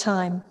end of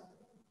time.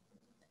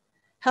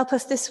 Help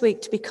us this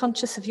week to be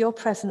conscious of your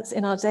presence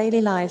in our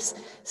daily lives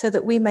so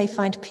that we may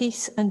find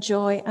peace and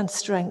joy and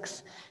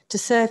strength to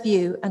serve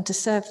you and to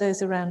serve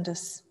those around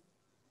us.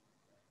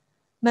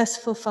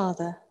 Merciful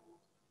Father,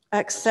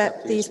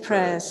 accept these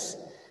prayers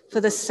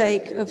for the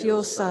sake of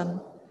your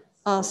Son,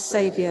 our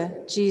Saviour,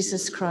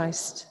 Jesus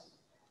Christ.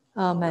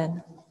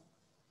 Amen.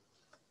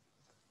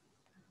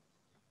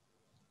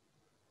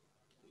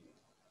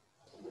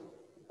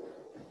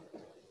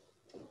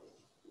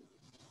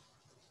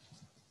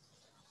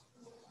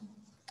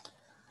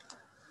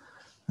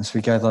 As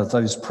we gather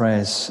those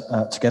prayers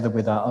together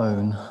with our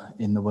own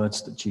in the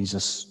words that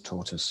Jesus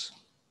taught us.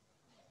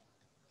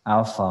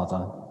 Our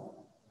Father,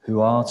 who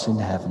art in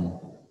heaven,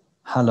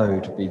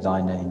 hallowed be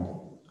thy name.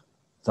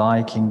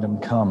 Thy kingdom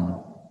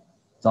come,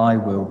 thy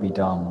will be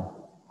done,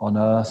 on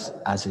earth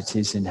as it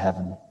is in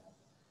heaven.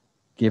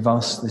 Give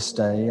us this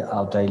day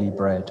our daily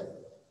bread,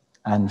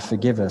 and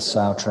forgive us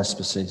our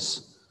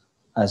trespasses,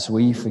 as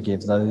we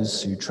forgive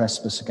those who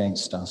trespass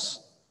against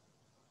us.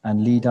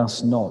 And lead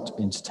us not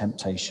into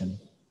temptation,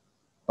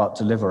 but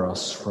deliver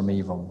us from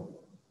evil.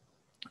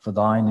 For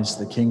thine is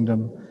the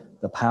kingdom,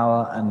 the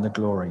power, and the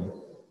glory,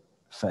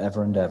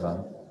 forever and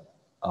ever.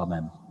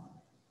 Amen.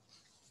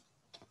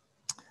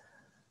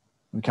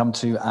 We come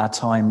to our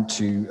time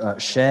to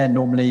share.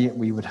 Normally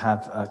we would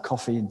have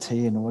coffee and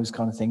tea and all those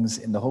kind of things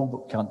in the hall,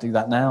 but we can't do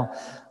that now.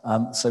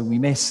 So we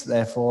miss,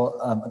 therefore,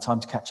 a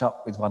time to catch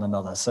up with one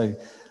another. So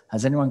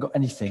has anyone got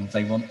anything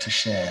they want to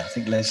share? I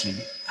think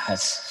Leslie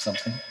has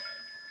something.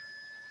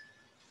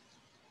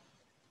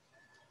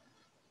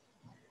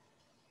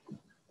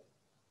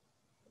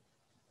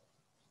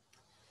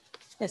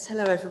 Yes,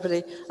 hello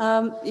everybody.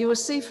 You will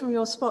see from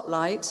your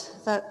spotlight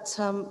that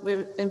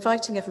we're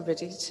inviting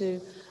everybody to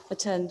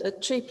attend a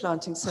tree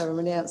planting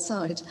ceremony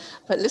outside.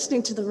 But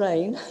listening to the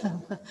rain,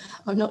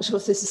 I'm not sure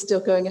if this is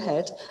still going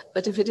ahead,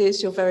 but if it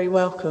is, you're very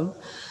welcome.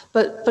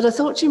 But I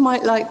thought you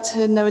might like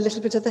to know a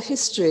little bit of the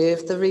history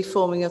of the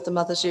reforming of the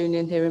Mothers'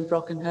 Union here in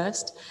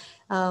Brockenhurst.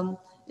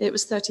 It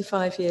was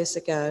 35 years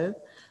ago.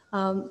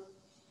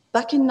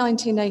 Back in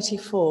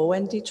 1984,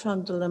 Wendy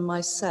Trundle and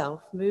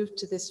myself moved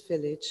to this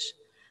village,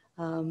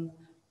 both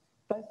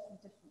from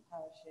different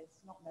parishes,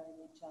 not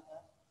knowing each other,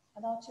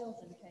 and our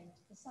children came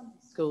to the Sunday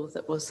school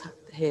that was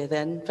here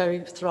then,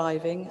 very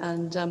thriving,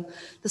 and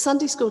the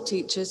Sunday school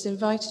teachers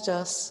invited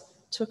us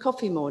to a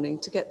coffee morning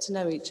to get to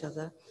know each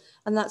other,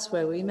 and that's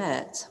where we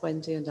met,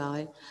 Wendy and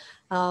I.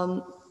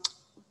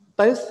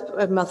 Both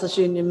are Mothers'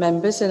 Union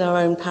members in our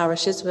own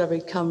parishes where we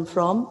come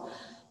from.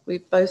 We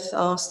both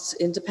asked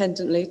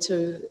independently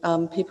to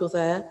people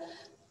there,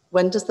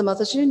 when does the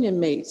Mothers' Union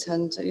meet,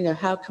 and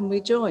how can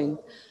we join?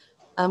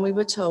 And we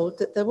were told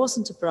that there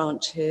wasn't a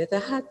branch here. There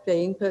had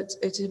been, but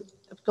it had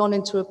gone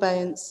into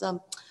abeyance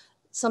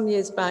some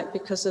years back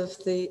because of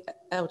the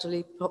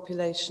elderly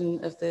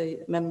population of the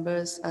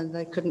members, and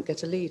they couldn't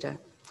get a leader.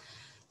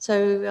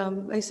 So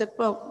they said,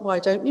 well, why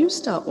don't you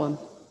start one?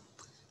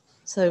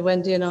 So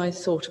Wendy and I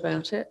thought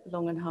about it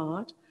long and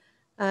hard.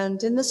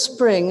 And in the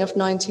spring of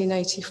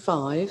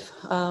 1985,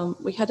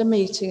 we had a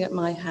meeting at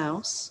my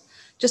house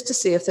just to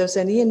see if there was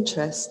any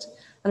interest.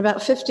 And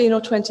about 15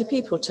 or 20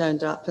 people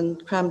turned up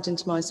and crammed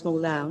into my small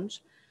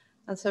lounge.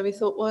 And so we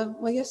thought, well,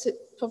 yes,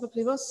 it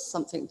probably was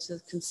something to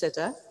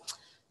consider.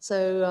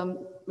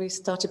 So we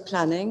started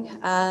planning,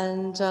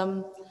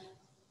 and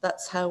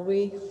that's how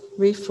we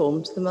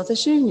reformed the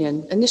Mothers'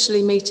 Union,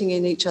 initially meeting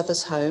in each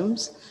other's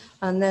homes,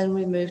 and then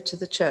we moved to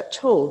the church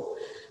hall,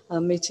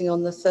 meeting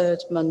on the third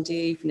Monday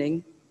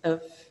evening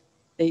of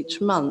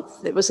each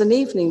month. It was an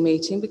evening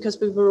meeting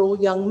because we were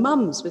all young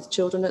mums with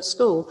children at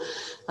school,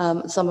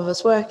 some of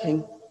us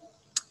working.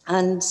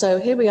 And so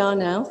here we are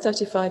now,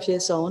 35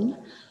 years on,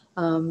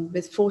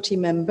 with 40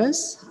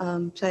 members,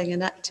 playing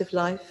an active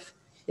life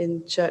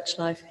in church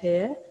life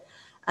here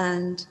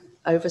and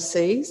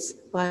overseas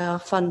by our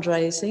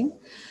fundraising.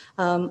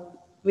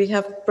 We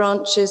have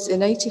branches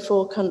in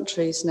 84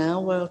 countries now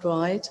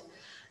worldwide.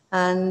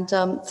 And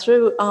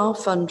through our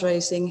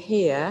fundraising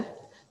here,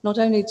 not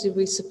only do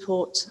we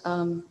support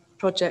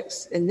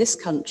projects in this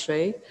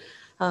country,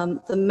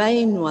 the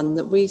main one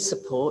that we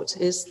support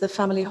is the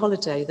family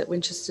holiday that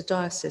Winchester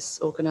Diocese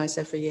organise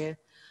every year,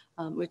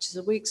 which is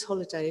a week's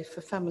holiday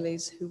for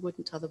families who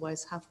wouldn't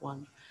otherwise have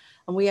one.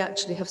 And we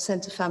actually have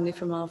sent a family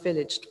from our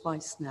village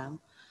twice now,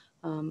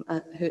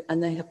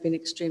 and they have been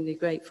extremely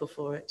grateful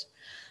for it.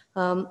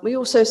 We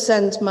also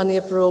send money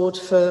abroad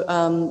for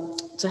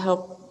to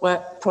help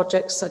work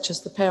projects such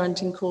as the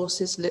parenting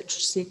courses,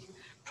 literacy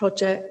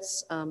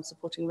projects,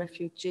 supporting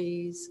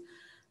refugees,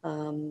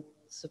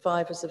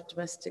 survivors of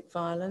domestic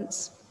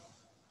violence.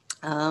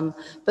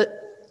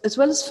 But as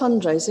well as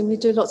fundraising, we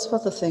do lots of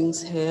other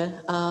things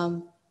here.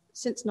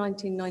 Since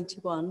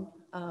 1991,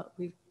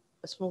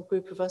 a small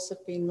group of us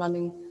have been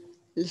running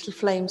Little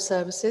Flame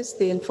services,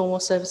 the informal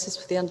services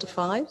for the under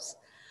fives.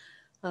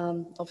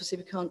 Obviously,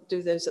 we can't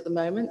do those at the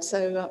moment,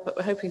 but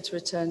we're hoping to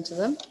return to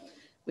them.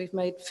 We've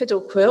made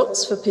fiddle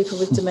quilts for people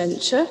with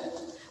dementia.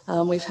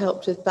 We've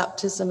helped with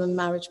baptism and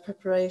marriage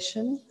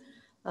preparation.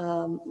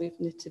 We've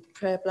knitted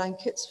prayer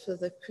blankets for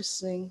the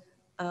christening,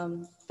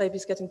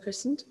 babies getting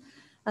christened.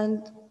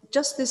 And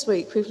just this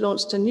week, we've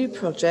launched a new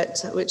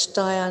project which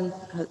Diane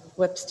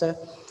Webster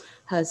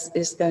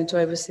is going to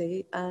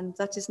oversee, and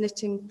that is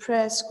knitting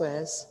prayer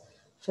squares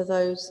for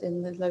those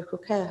in the local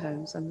care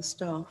homes and the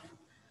staff.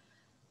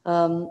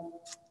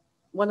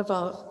 One of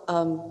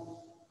our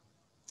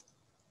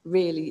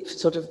really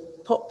sort of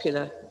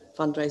popular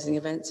fundraising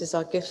events is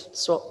our gift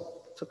swap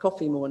for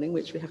coffee morning,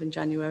 which we have in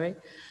January.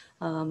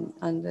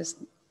 And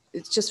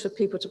it's just for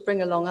people to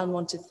bring along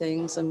unwanted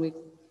things, and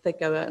they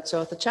go out to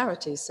other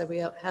charities. So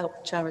we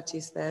help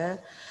charities there.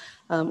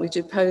 We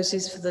do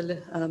posies for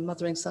the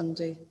Mothering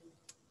Sunday,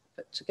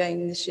 which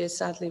again this year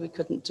sadly we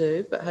couldn't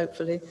do, but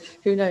hopefully,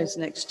 who knows,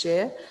 next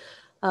year.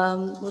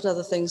 What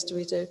other things do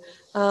we do?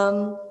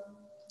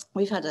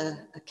 We've had a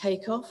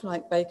cake-off,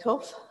 like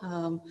bake-off.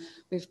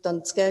 We've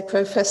done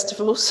scarecrow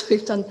festivals.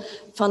 We've done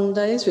fun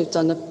days. We've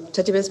done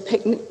teddy bears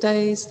picnic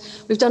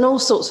days. We've done all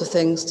sorts of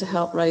things to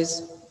help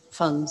raise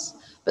funds.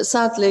 But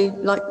sadly,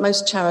 like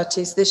most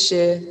charities, this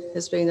year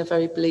has been a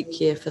very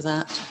bleak year for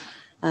that.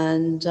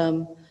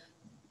 And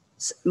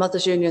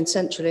Mothers' Union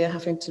centrally are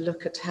having to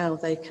look at how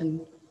they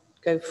can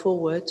go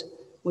forward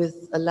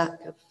with a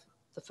lack of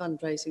the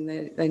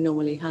fundraising they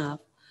normally have.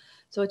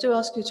 So I do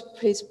ask you to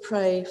please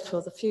pray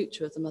for the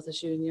future of the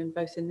Mothers' Union,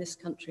 both in this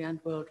country and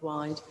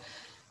worldwide,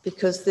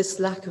 because this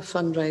lack of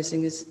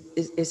fundraising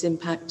is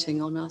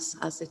impacting on us,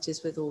 as it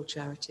is with all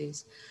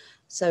charities.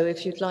 So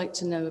if you'd like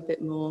to know a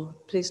bit more,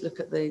 please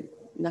look at the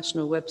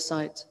national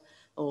website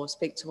or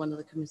speak to one of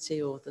the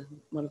committee or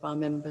one of our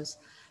members.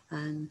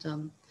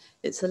 And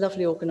it's a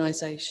lovely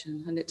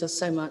organisation, and it does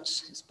so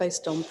much. It's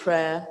based on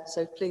prayer,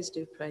 so please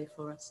do pray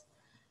for us.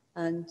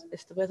 And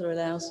if the weather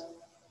allows,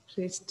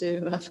 please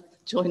do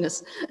join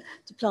us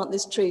to plant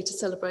this tree to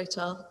celebrate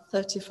our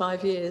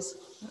 35 years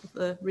of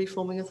the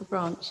reforming of the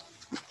branch.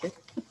 Thank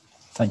you.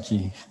 Thank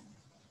you.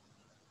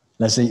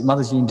 Leslie,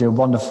 Mothers Union do a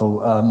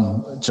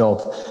wonderful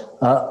job.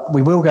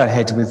 We will go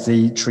ahead with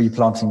the tree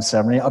planting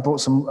ceremony. I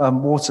brought some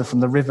water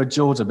from the River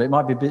Jordan, but it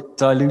might be a bit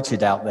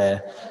diluted out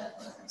there.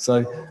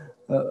 So,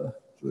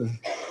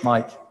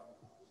 Mike.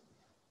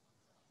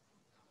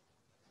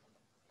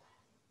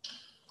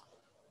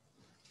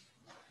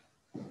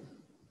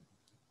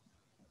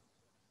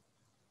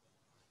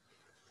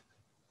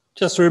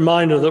 Just a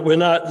reminder that we're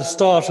now at the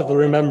start of the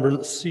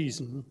remembrance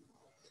season.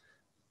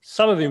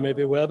 Some of you may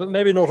be aware, but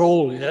maybe not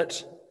all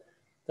yet,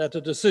 that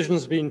a decision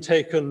has been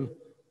taken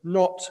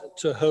not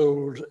to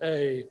hold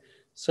a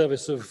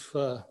service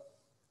of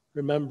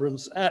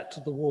remembrance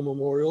at the War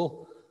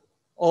Memorial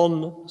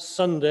on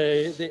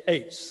Sunday the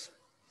 8th.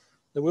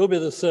 There will be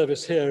the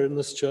service here in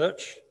this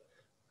church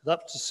with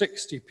up to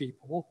 60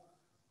 people,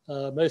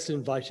 mostly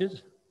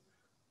invited.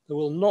 There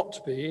will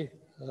not be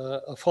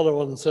a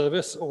follow-on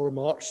service or a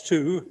march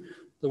to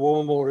the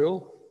War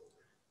Memorial.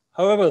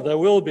 However, there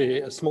will be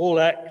a small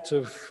act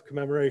of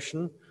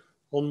commemoration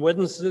on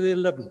Wednesday the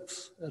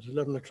 11th at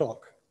 11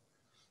 o'clock.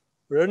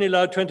 We're only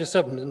allowed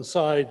 27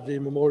 inside the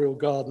memorial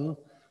garden,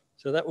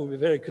 so that will be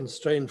very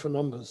constrained for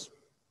numbers.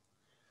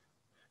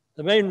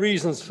 The main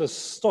reasons for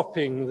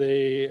stopping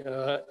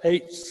the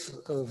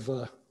 8th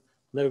of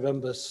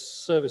November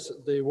service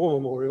at the War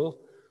Memorial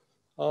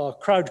are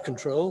crowd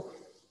control.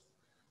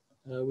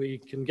 We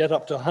can get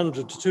up to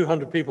 100 to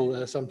 200 people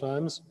there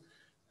sometimes,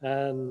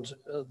 and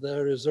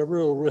there is a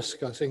real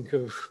risk, I think,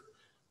 of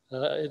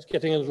it's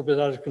getting a little bit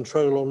out of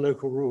control on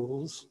local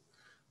rules.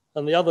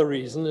 And the other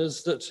reason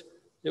is that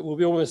it will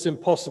be almost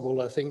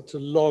impossible, I think, to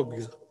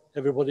log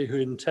everybody who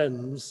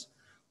intends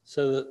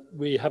so that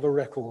we have a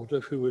record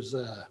of who was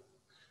there.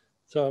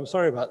 So I'm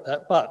sorry about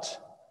that,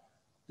 but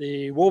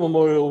the War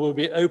Memorial will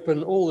be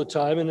open all the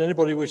time, and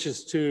anybody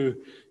wishes to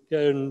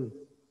go and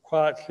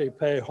quietly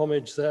pay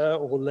homage there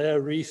or lay a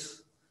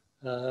wreath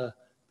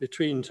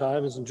between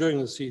times and during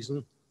the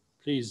season,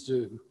 please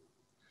do.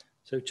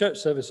 So church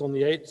service on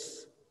the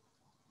 8th,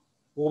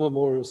 War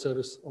Memorial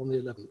service on the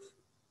 11th.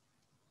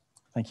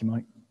 Thank you,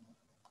 Mike.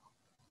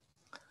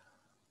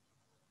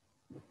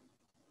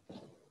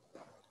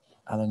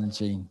 Alan and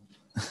Jean.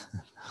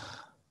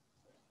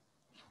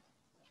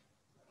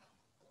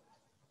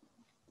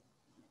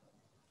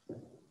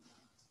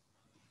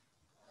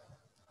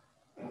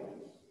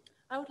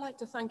 I would like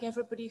to thank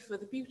everybody for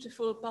the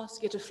beautiful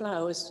basket of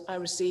flowers I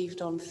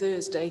received on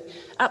Thursday.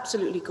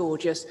 Absolutely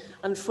gorgeous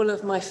and full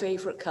of my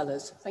favourite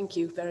colours. Thank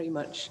you very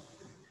much.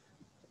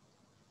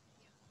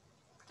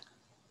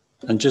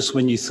 And just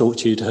when you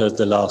thought you'd heard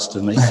the last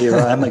of me, here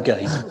I am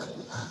again.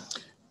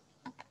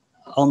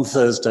 On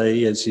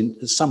Thursday, as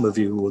some of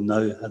you will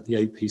know, at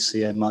the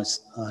APCM,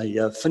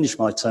 I finished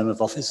my term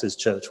of office as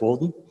church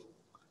warden.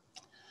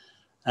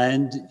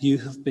 And you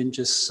have been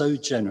just so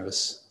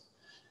generous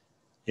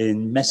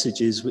in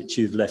messages which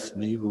you've left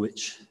me,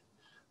 which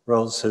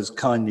Ros has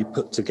kindly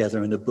put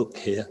together in a book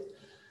here,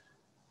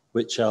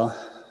 which are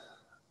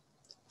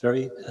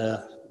very,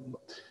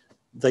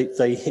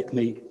 they hit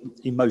me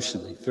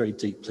emotionally, very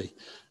deeply.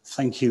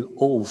 Thank you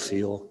all for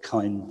your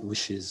kind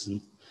wishes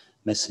and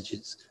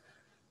messages.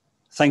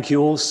 Thank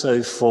you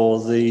also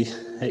for the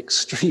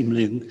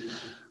extremely and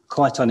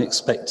quite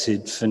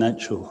unexpected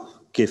financial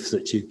gift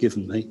that you've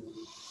given me.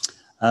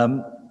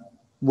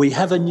 We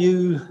have a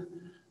new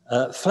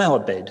flower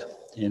bed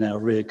in our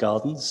rear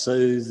garden, so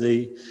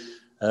the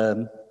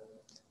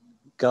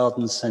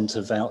garden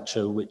centre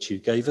voucher which you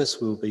gave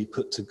us will be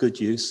put to good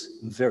use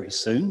very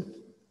soon.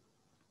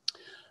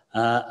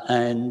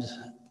 And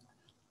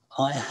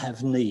I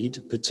have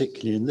need,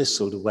 particularly in this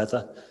sort of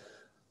weather,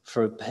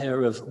 for a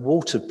pair of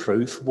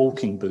waterproof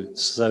walking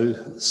boots.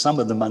 So some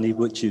of the money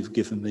which you've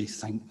given me,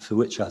 for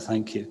which I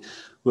thank you,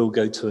 will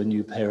go to a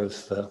new pair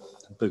of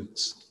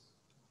boots.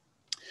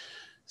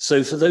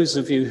 So for those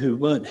of you who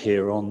weren't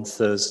here on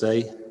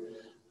Thursday,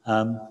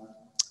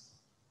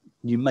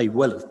 you may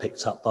well have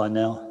picked up by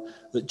now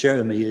that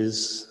Jeremy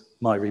is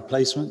my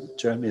replacement.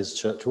 Jeremy is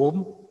church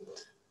warden.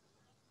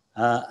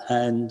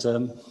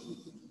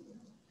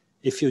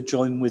 If you'll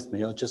join with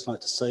me, I'd just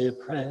like to say a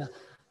prayer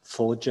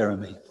for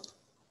Jeremy.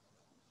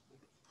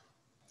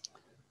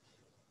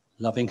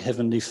 Loving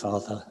Heavenly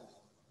Father,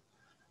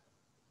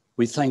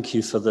 we thank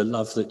you for the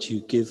love that you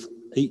give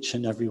each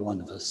and every one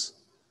of us.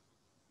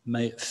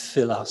 May it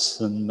fill us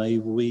and may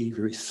we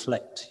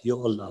reflect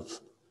your love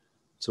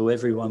to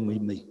everyone we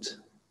meet.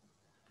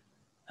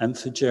 And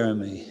for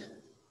Jeremy,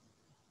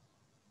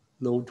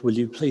 Lord, will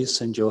you please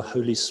send your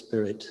Holy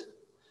Spirit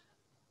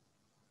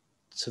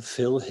to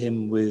fill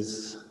him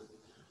with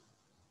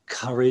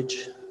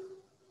courage,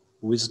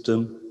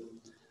 wisdom,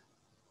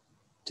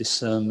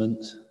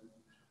 discernment,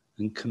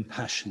 and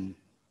compassion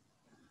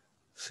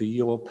for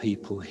your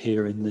people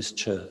here in this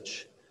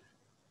church.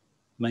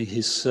 May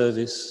his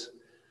service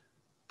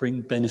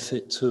bring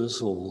benefit to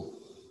us all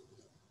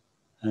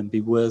and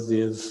be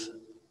worthy of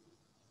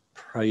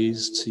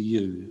praise to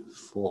you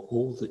for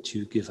all that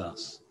you give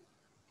us.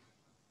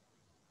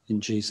 In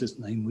Jesus'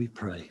 name we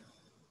pray.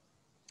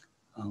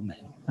 Amen.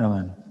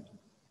 Amen.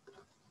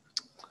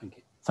 Thank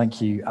you.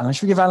 Thank you. And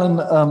should we give Alan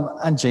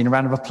and Jean a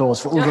round of applause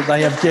for all that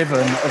they have given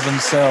of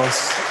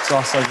themselves to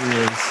us over the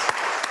years?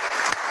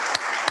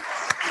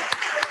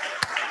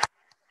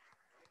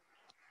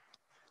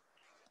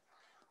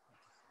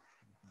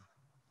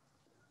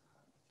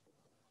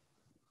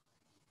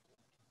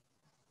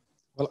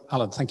 Well,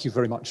 Alan, thank you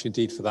very much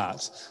indeed for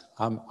that.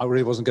 I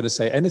really wasn't going to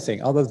say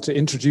anything other than to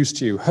introduce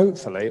to you,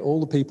 hopefully,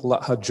 all the people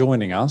that are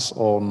joining us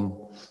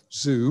on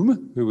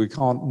Zoom, who we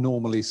can't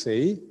normally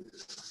see.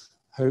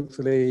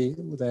 Hopefully,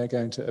 they're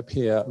going to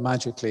appear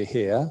magically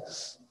here.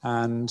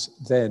 And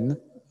then,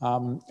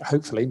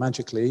 hopefully,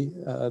 magically,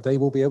 they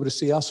will be able to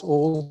see us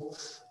all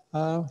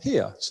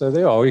here. So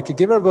there are. We could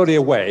give everybody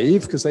a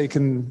wave because they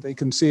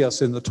can see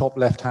us in the top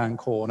left-hand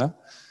corner.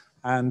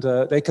 And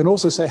they can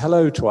also say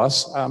hello to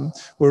us.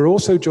 We're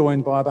also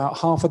joined by about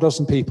half a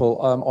dozen people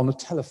on the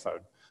telephone.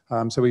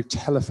 So we've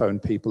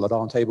telephoned people that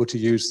aren't able to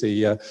use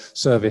the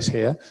service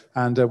here.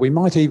 And we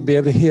might even be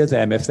able to hear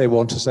them if they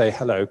want to say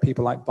hello.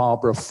 People like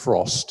Barbara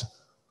Frost.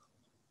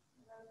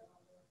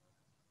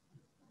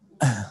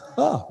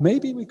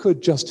 Maybe we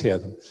could just hear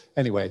them.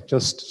 Anyway,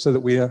 just so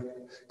that we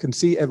can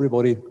see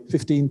everybody.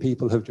 15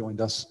 people have joined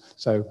us.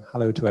 So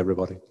hello to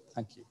everybody.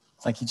 Thank you.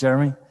 Thank you,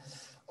 Jeremy.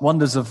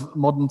 Wonders of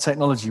modern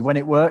technology. When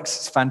it works,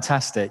 it's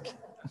fantastic.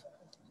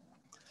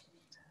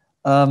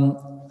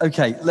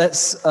 Okay,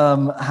 let's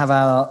have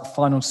our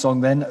final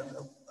song then.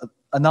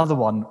 Another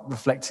one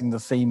reflecting the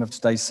theme of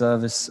today's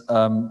service.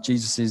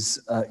 Jesus is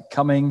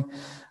coming.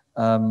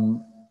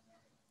 Well,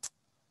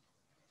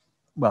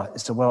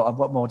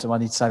 what more do I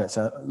need to say? It's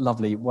a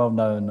lovely,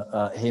 well-known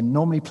hymn,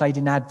 normally played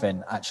in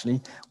Advent,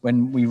 actually,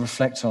 when we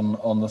reflect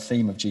on the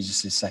theme of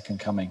Jesus' second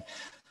coming.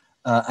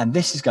 And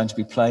this is going to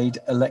be played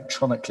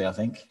electronically, I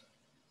think,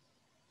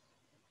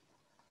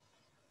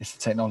 if the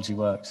technology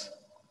works.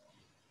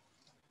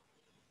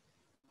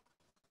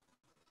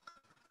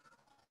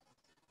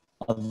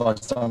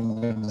 Otherwise, I'm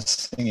going to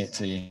sing it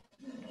to you.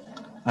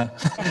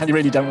 You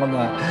really don't want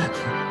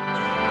that.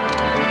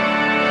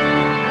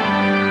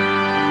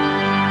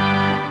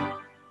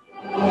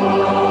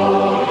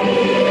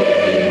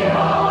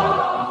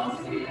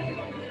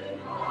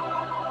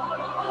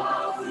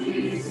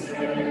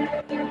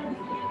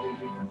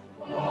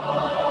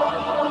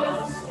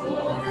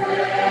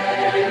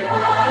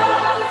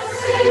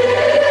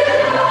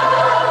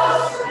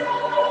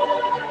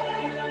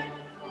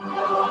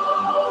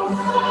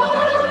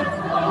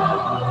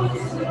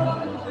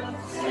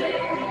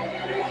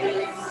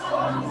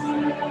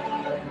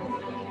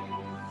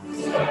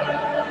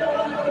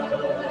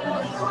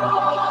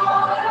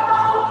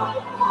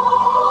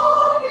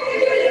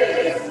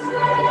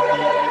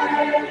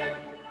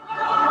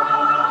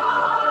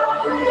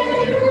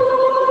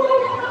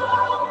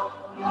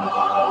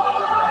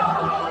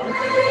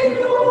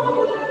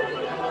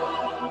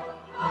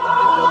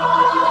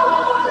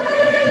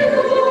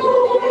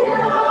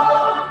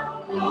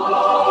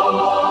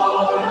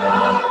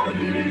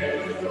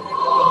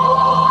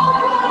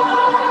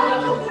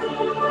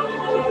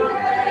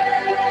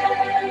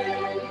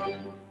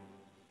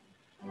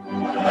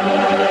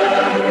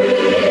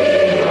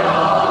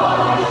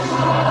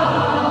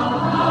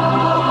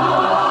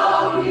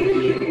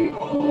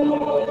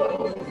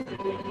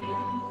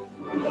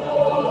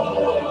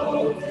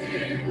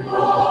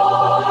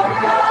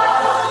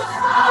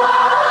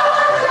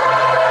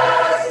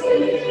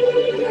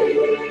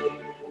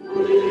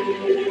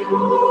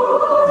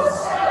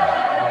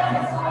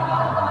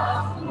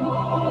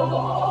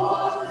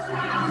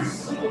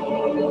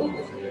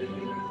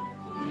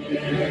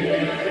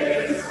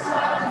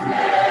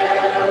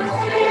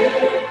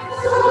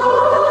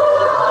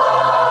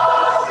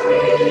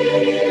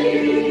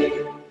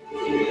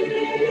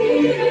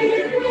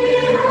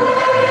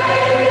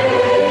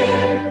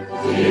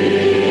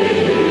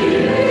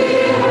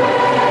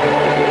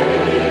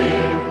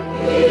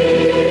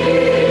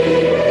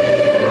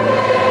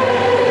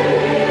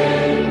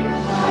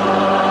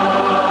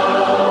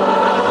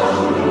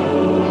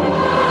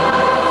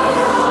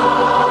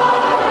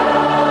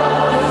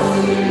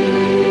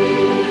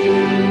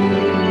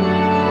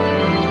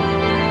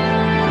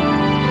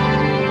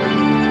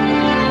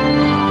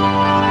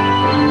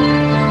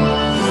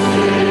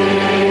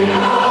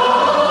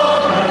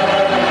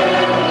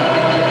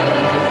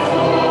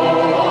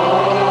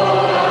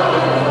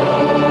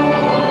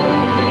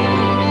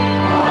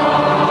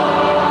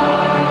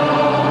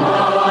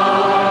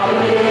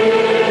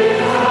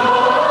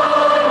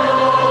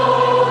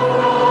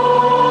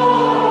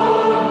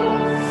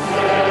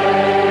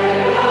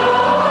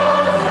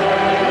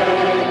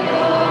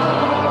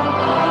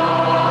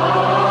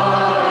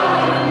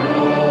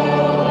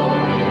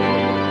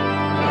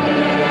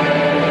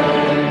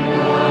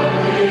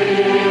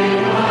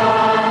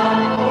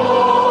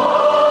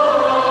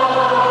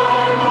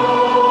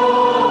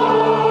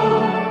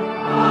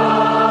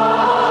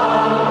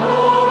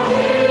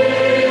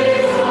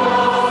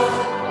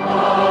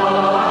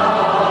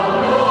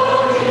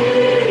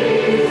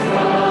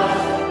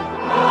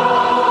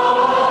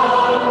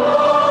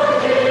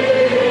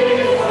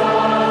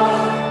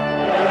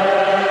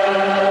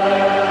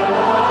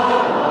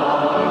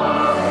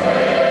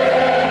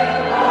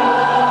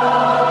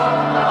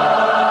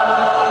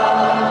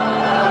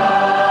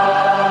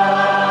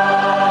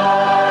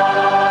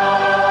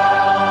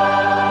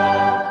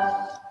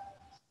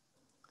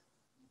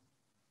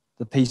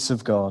 peace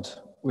of God,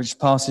 which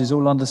passes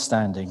all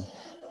understanding,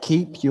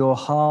 keep your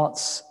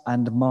hearts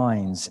and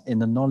minds in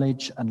the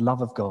knowledge and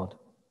love of God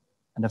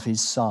and of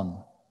his Son,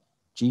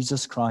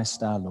 Jesus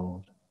Christ our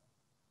Lord.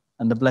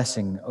 And the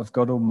blessing of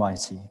God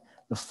Almighty,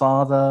 the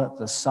Father,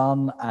 the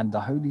Son, and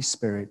the Holy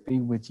Spirit be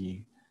with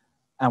you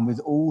and with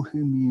all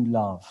whom you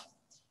love,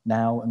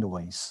 now and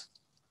always.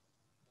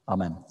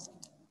 Amen.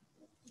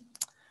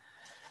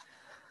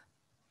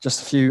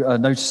 Just a few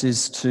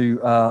notices to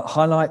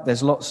highlight.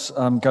 There's lots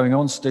going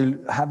on, so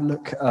do have a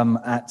look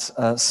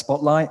at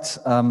Spotlight.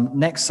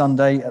 Next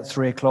Sunday at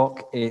 3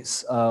 o'clock,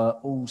 it's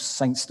All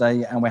Saints'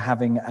 Day, and we're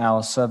having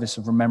our service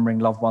of remembering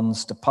loved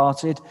ones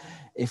departed.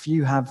 If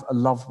you have a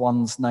loved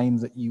one's name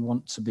that you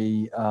want to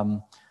be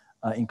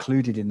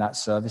included in that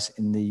service,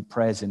 in the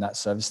prayers in that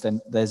service,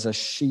 then there's a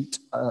sheet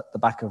at the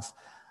back of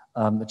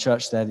the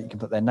church there that you can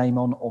put their name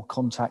on, or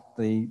contact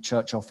the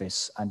church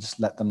office and just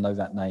let them know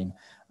that name,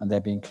 and they'll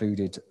be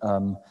included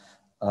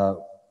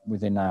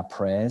within our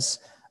prayers.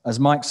 As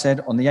Mike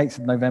said, on the 8th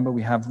of November,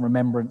 we have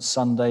Remembrance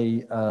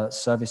Sunday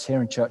service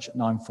here in church at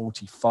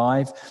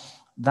 9:45.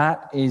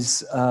 That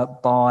is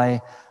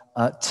by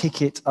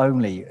ticket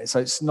only. So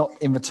it's not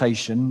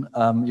invitation.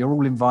 You're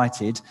all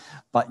invited,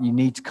 but you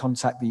need to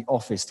contact the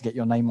office to get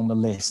your name on the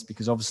list,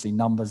 because obviously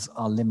numbers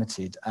are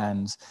limited,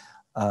 and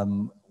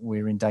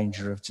we're in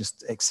danger of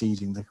just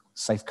exceeding the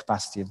safe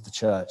capacity of the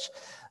church.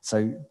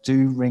 So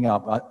do ring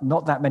up.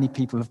 Not that many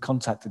people have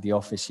contacted the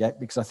office yet,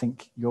 because I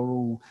think you're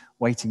all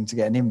waiting to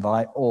get an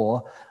invite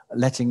or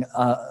letting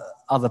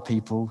other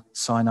people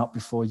sign up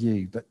before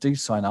you. But do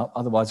sign up,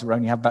 otherwise we'll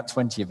only have about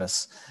 20 of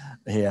us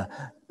here,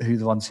 who are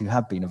the ones who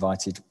have been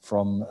invited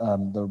from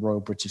the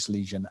Royal British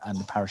Legion and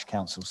the Parish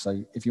Council.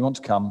 So if you want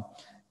to come,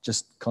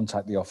 just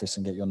contact the office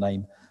and get your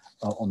name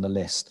on the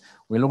list.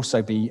 We'll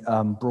also be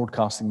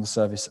broadcasting the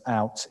service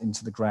out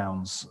into the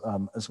grounds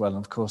as well.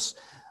 And of course,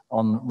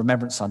 on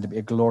Remembrance Sunday, it'll be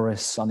a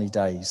glorious sunny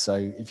day. So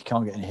if you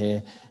can't get in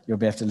here, you'll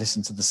be able to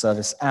listen to the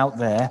service out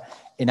there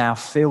in our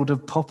field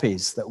of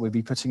poppies that we'll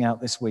be putting out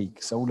this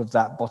week. So all of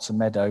that bottom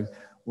meadow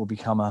will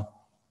become a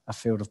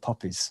field of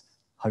poppies,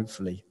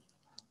 hopefully.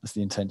 That's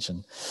the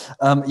intention.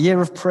 Year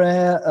of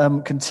Prayer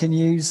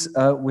continues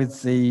with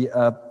the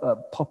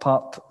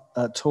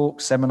pop-up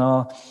talk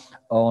seminar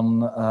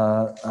on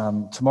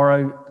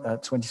tomorrow,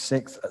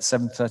 26th at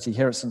 7:30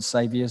 here at St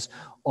Saviour's,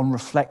 on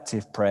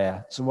reflective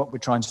prayer. So what we're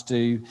trying to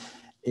do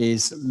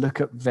is look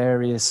at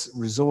various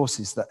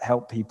resources that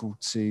help people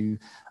to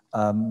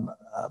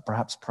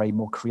perhaps pray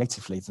more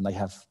creatively than they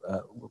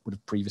would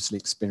have previously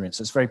experienced.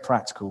 So it's a very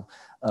practical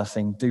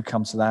thing. Do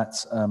come to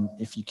that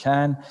if you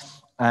can.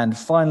 And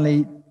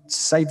finally,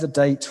 save the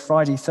date,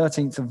 Friday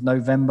 13th of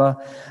November,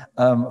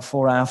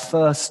 for our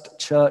first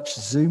church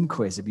Zoom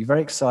quiz. It'll be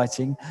very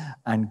exciting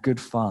and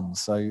good fun.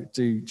 So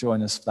do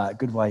join us for that. A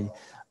good way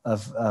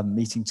of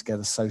meeting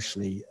together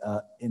socially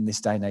in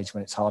this day and age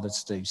when it's harder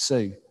to do.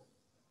 Sue,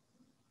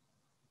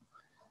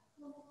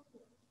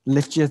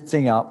 lift your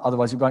thing up,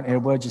 otherwise we won't hear a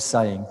word you're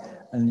saying.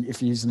 And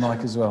if you use the mic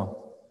as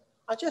well.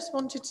 I just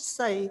wanted to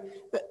say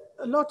that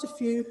a lot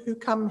of you who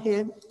come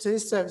here to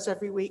this service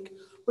every week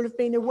will have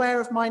been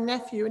aware of my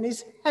nephew and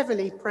his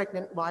heavily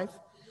pregnant wife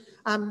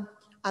and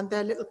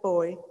their little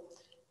boy.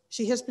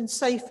 She has been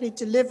safely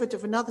delivered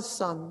of another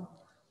son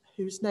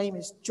whose name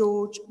is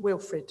George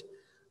Wilfred,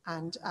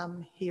 and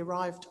he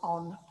arrived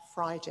on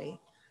Friday.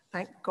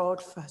 Thank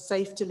God for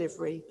safe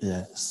delivery.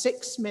 Yeah.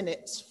 6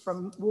 minutes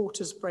from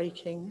waters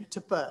breaking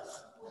to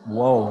birth.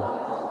 Whoa.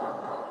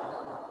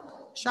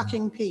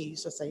 Shucking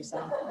peas, as they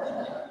say.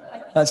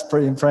 That's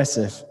pretty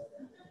impressive.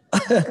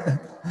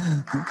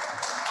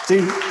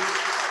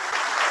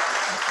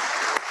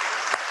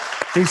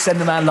 Do send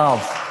them our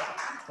love.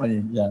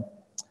 Yeah.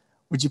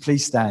 Would you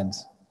please stand?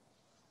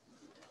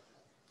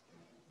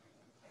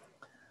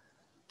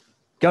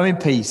 Go in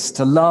peace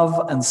to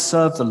love and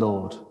serve the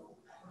Lord.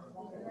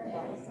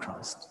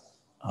 Christ.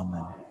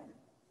 Amen.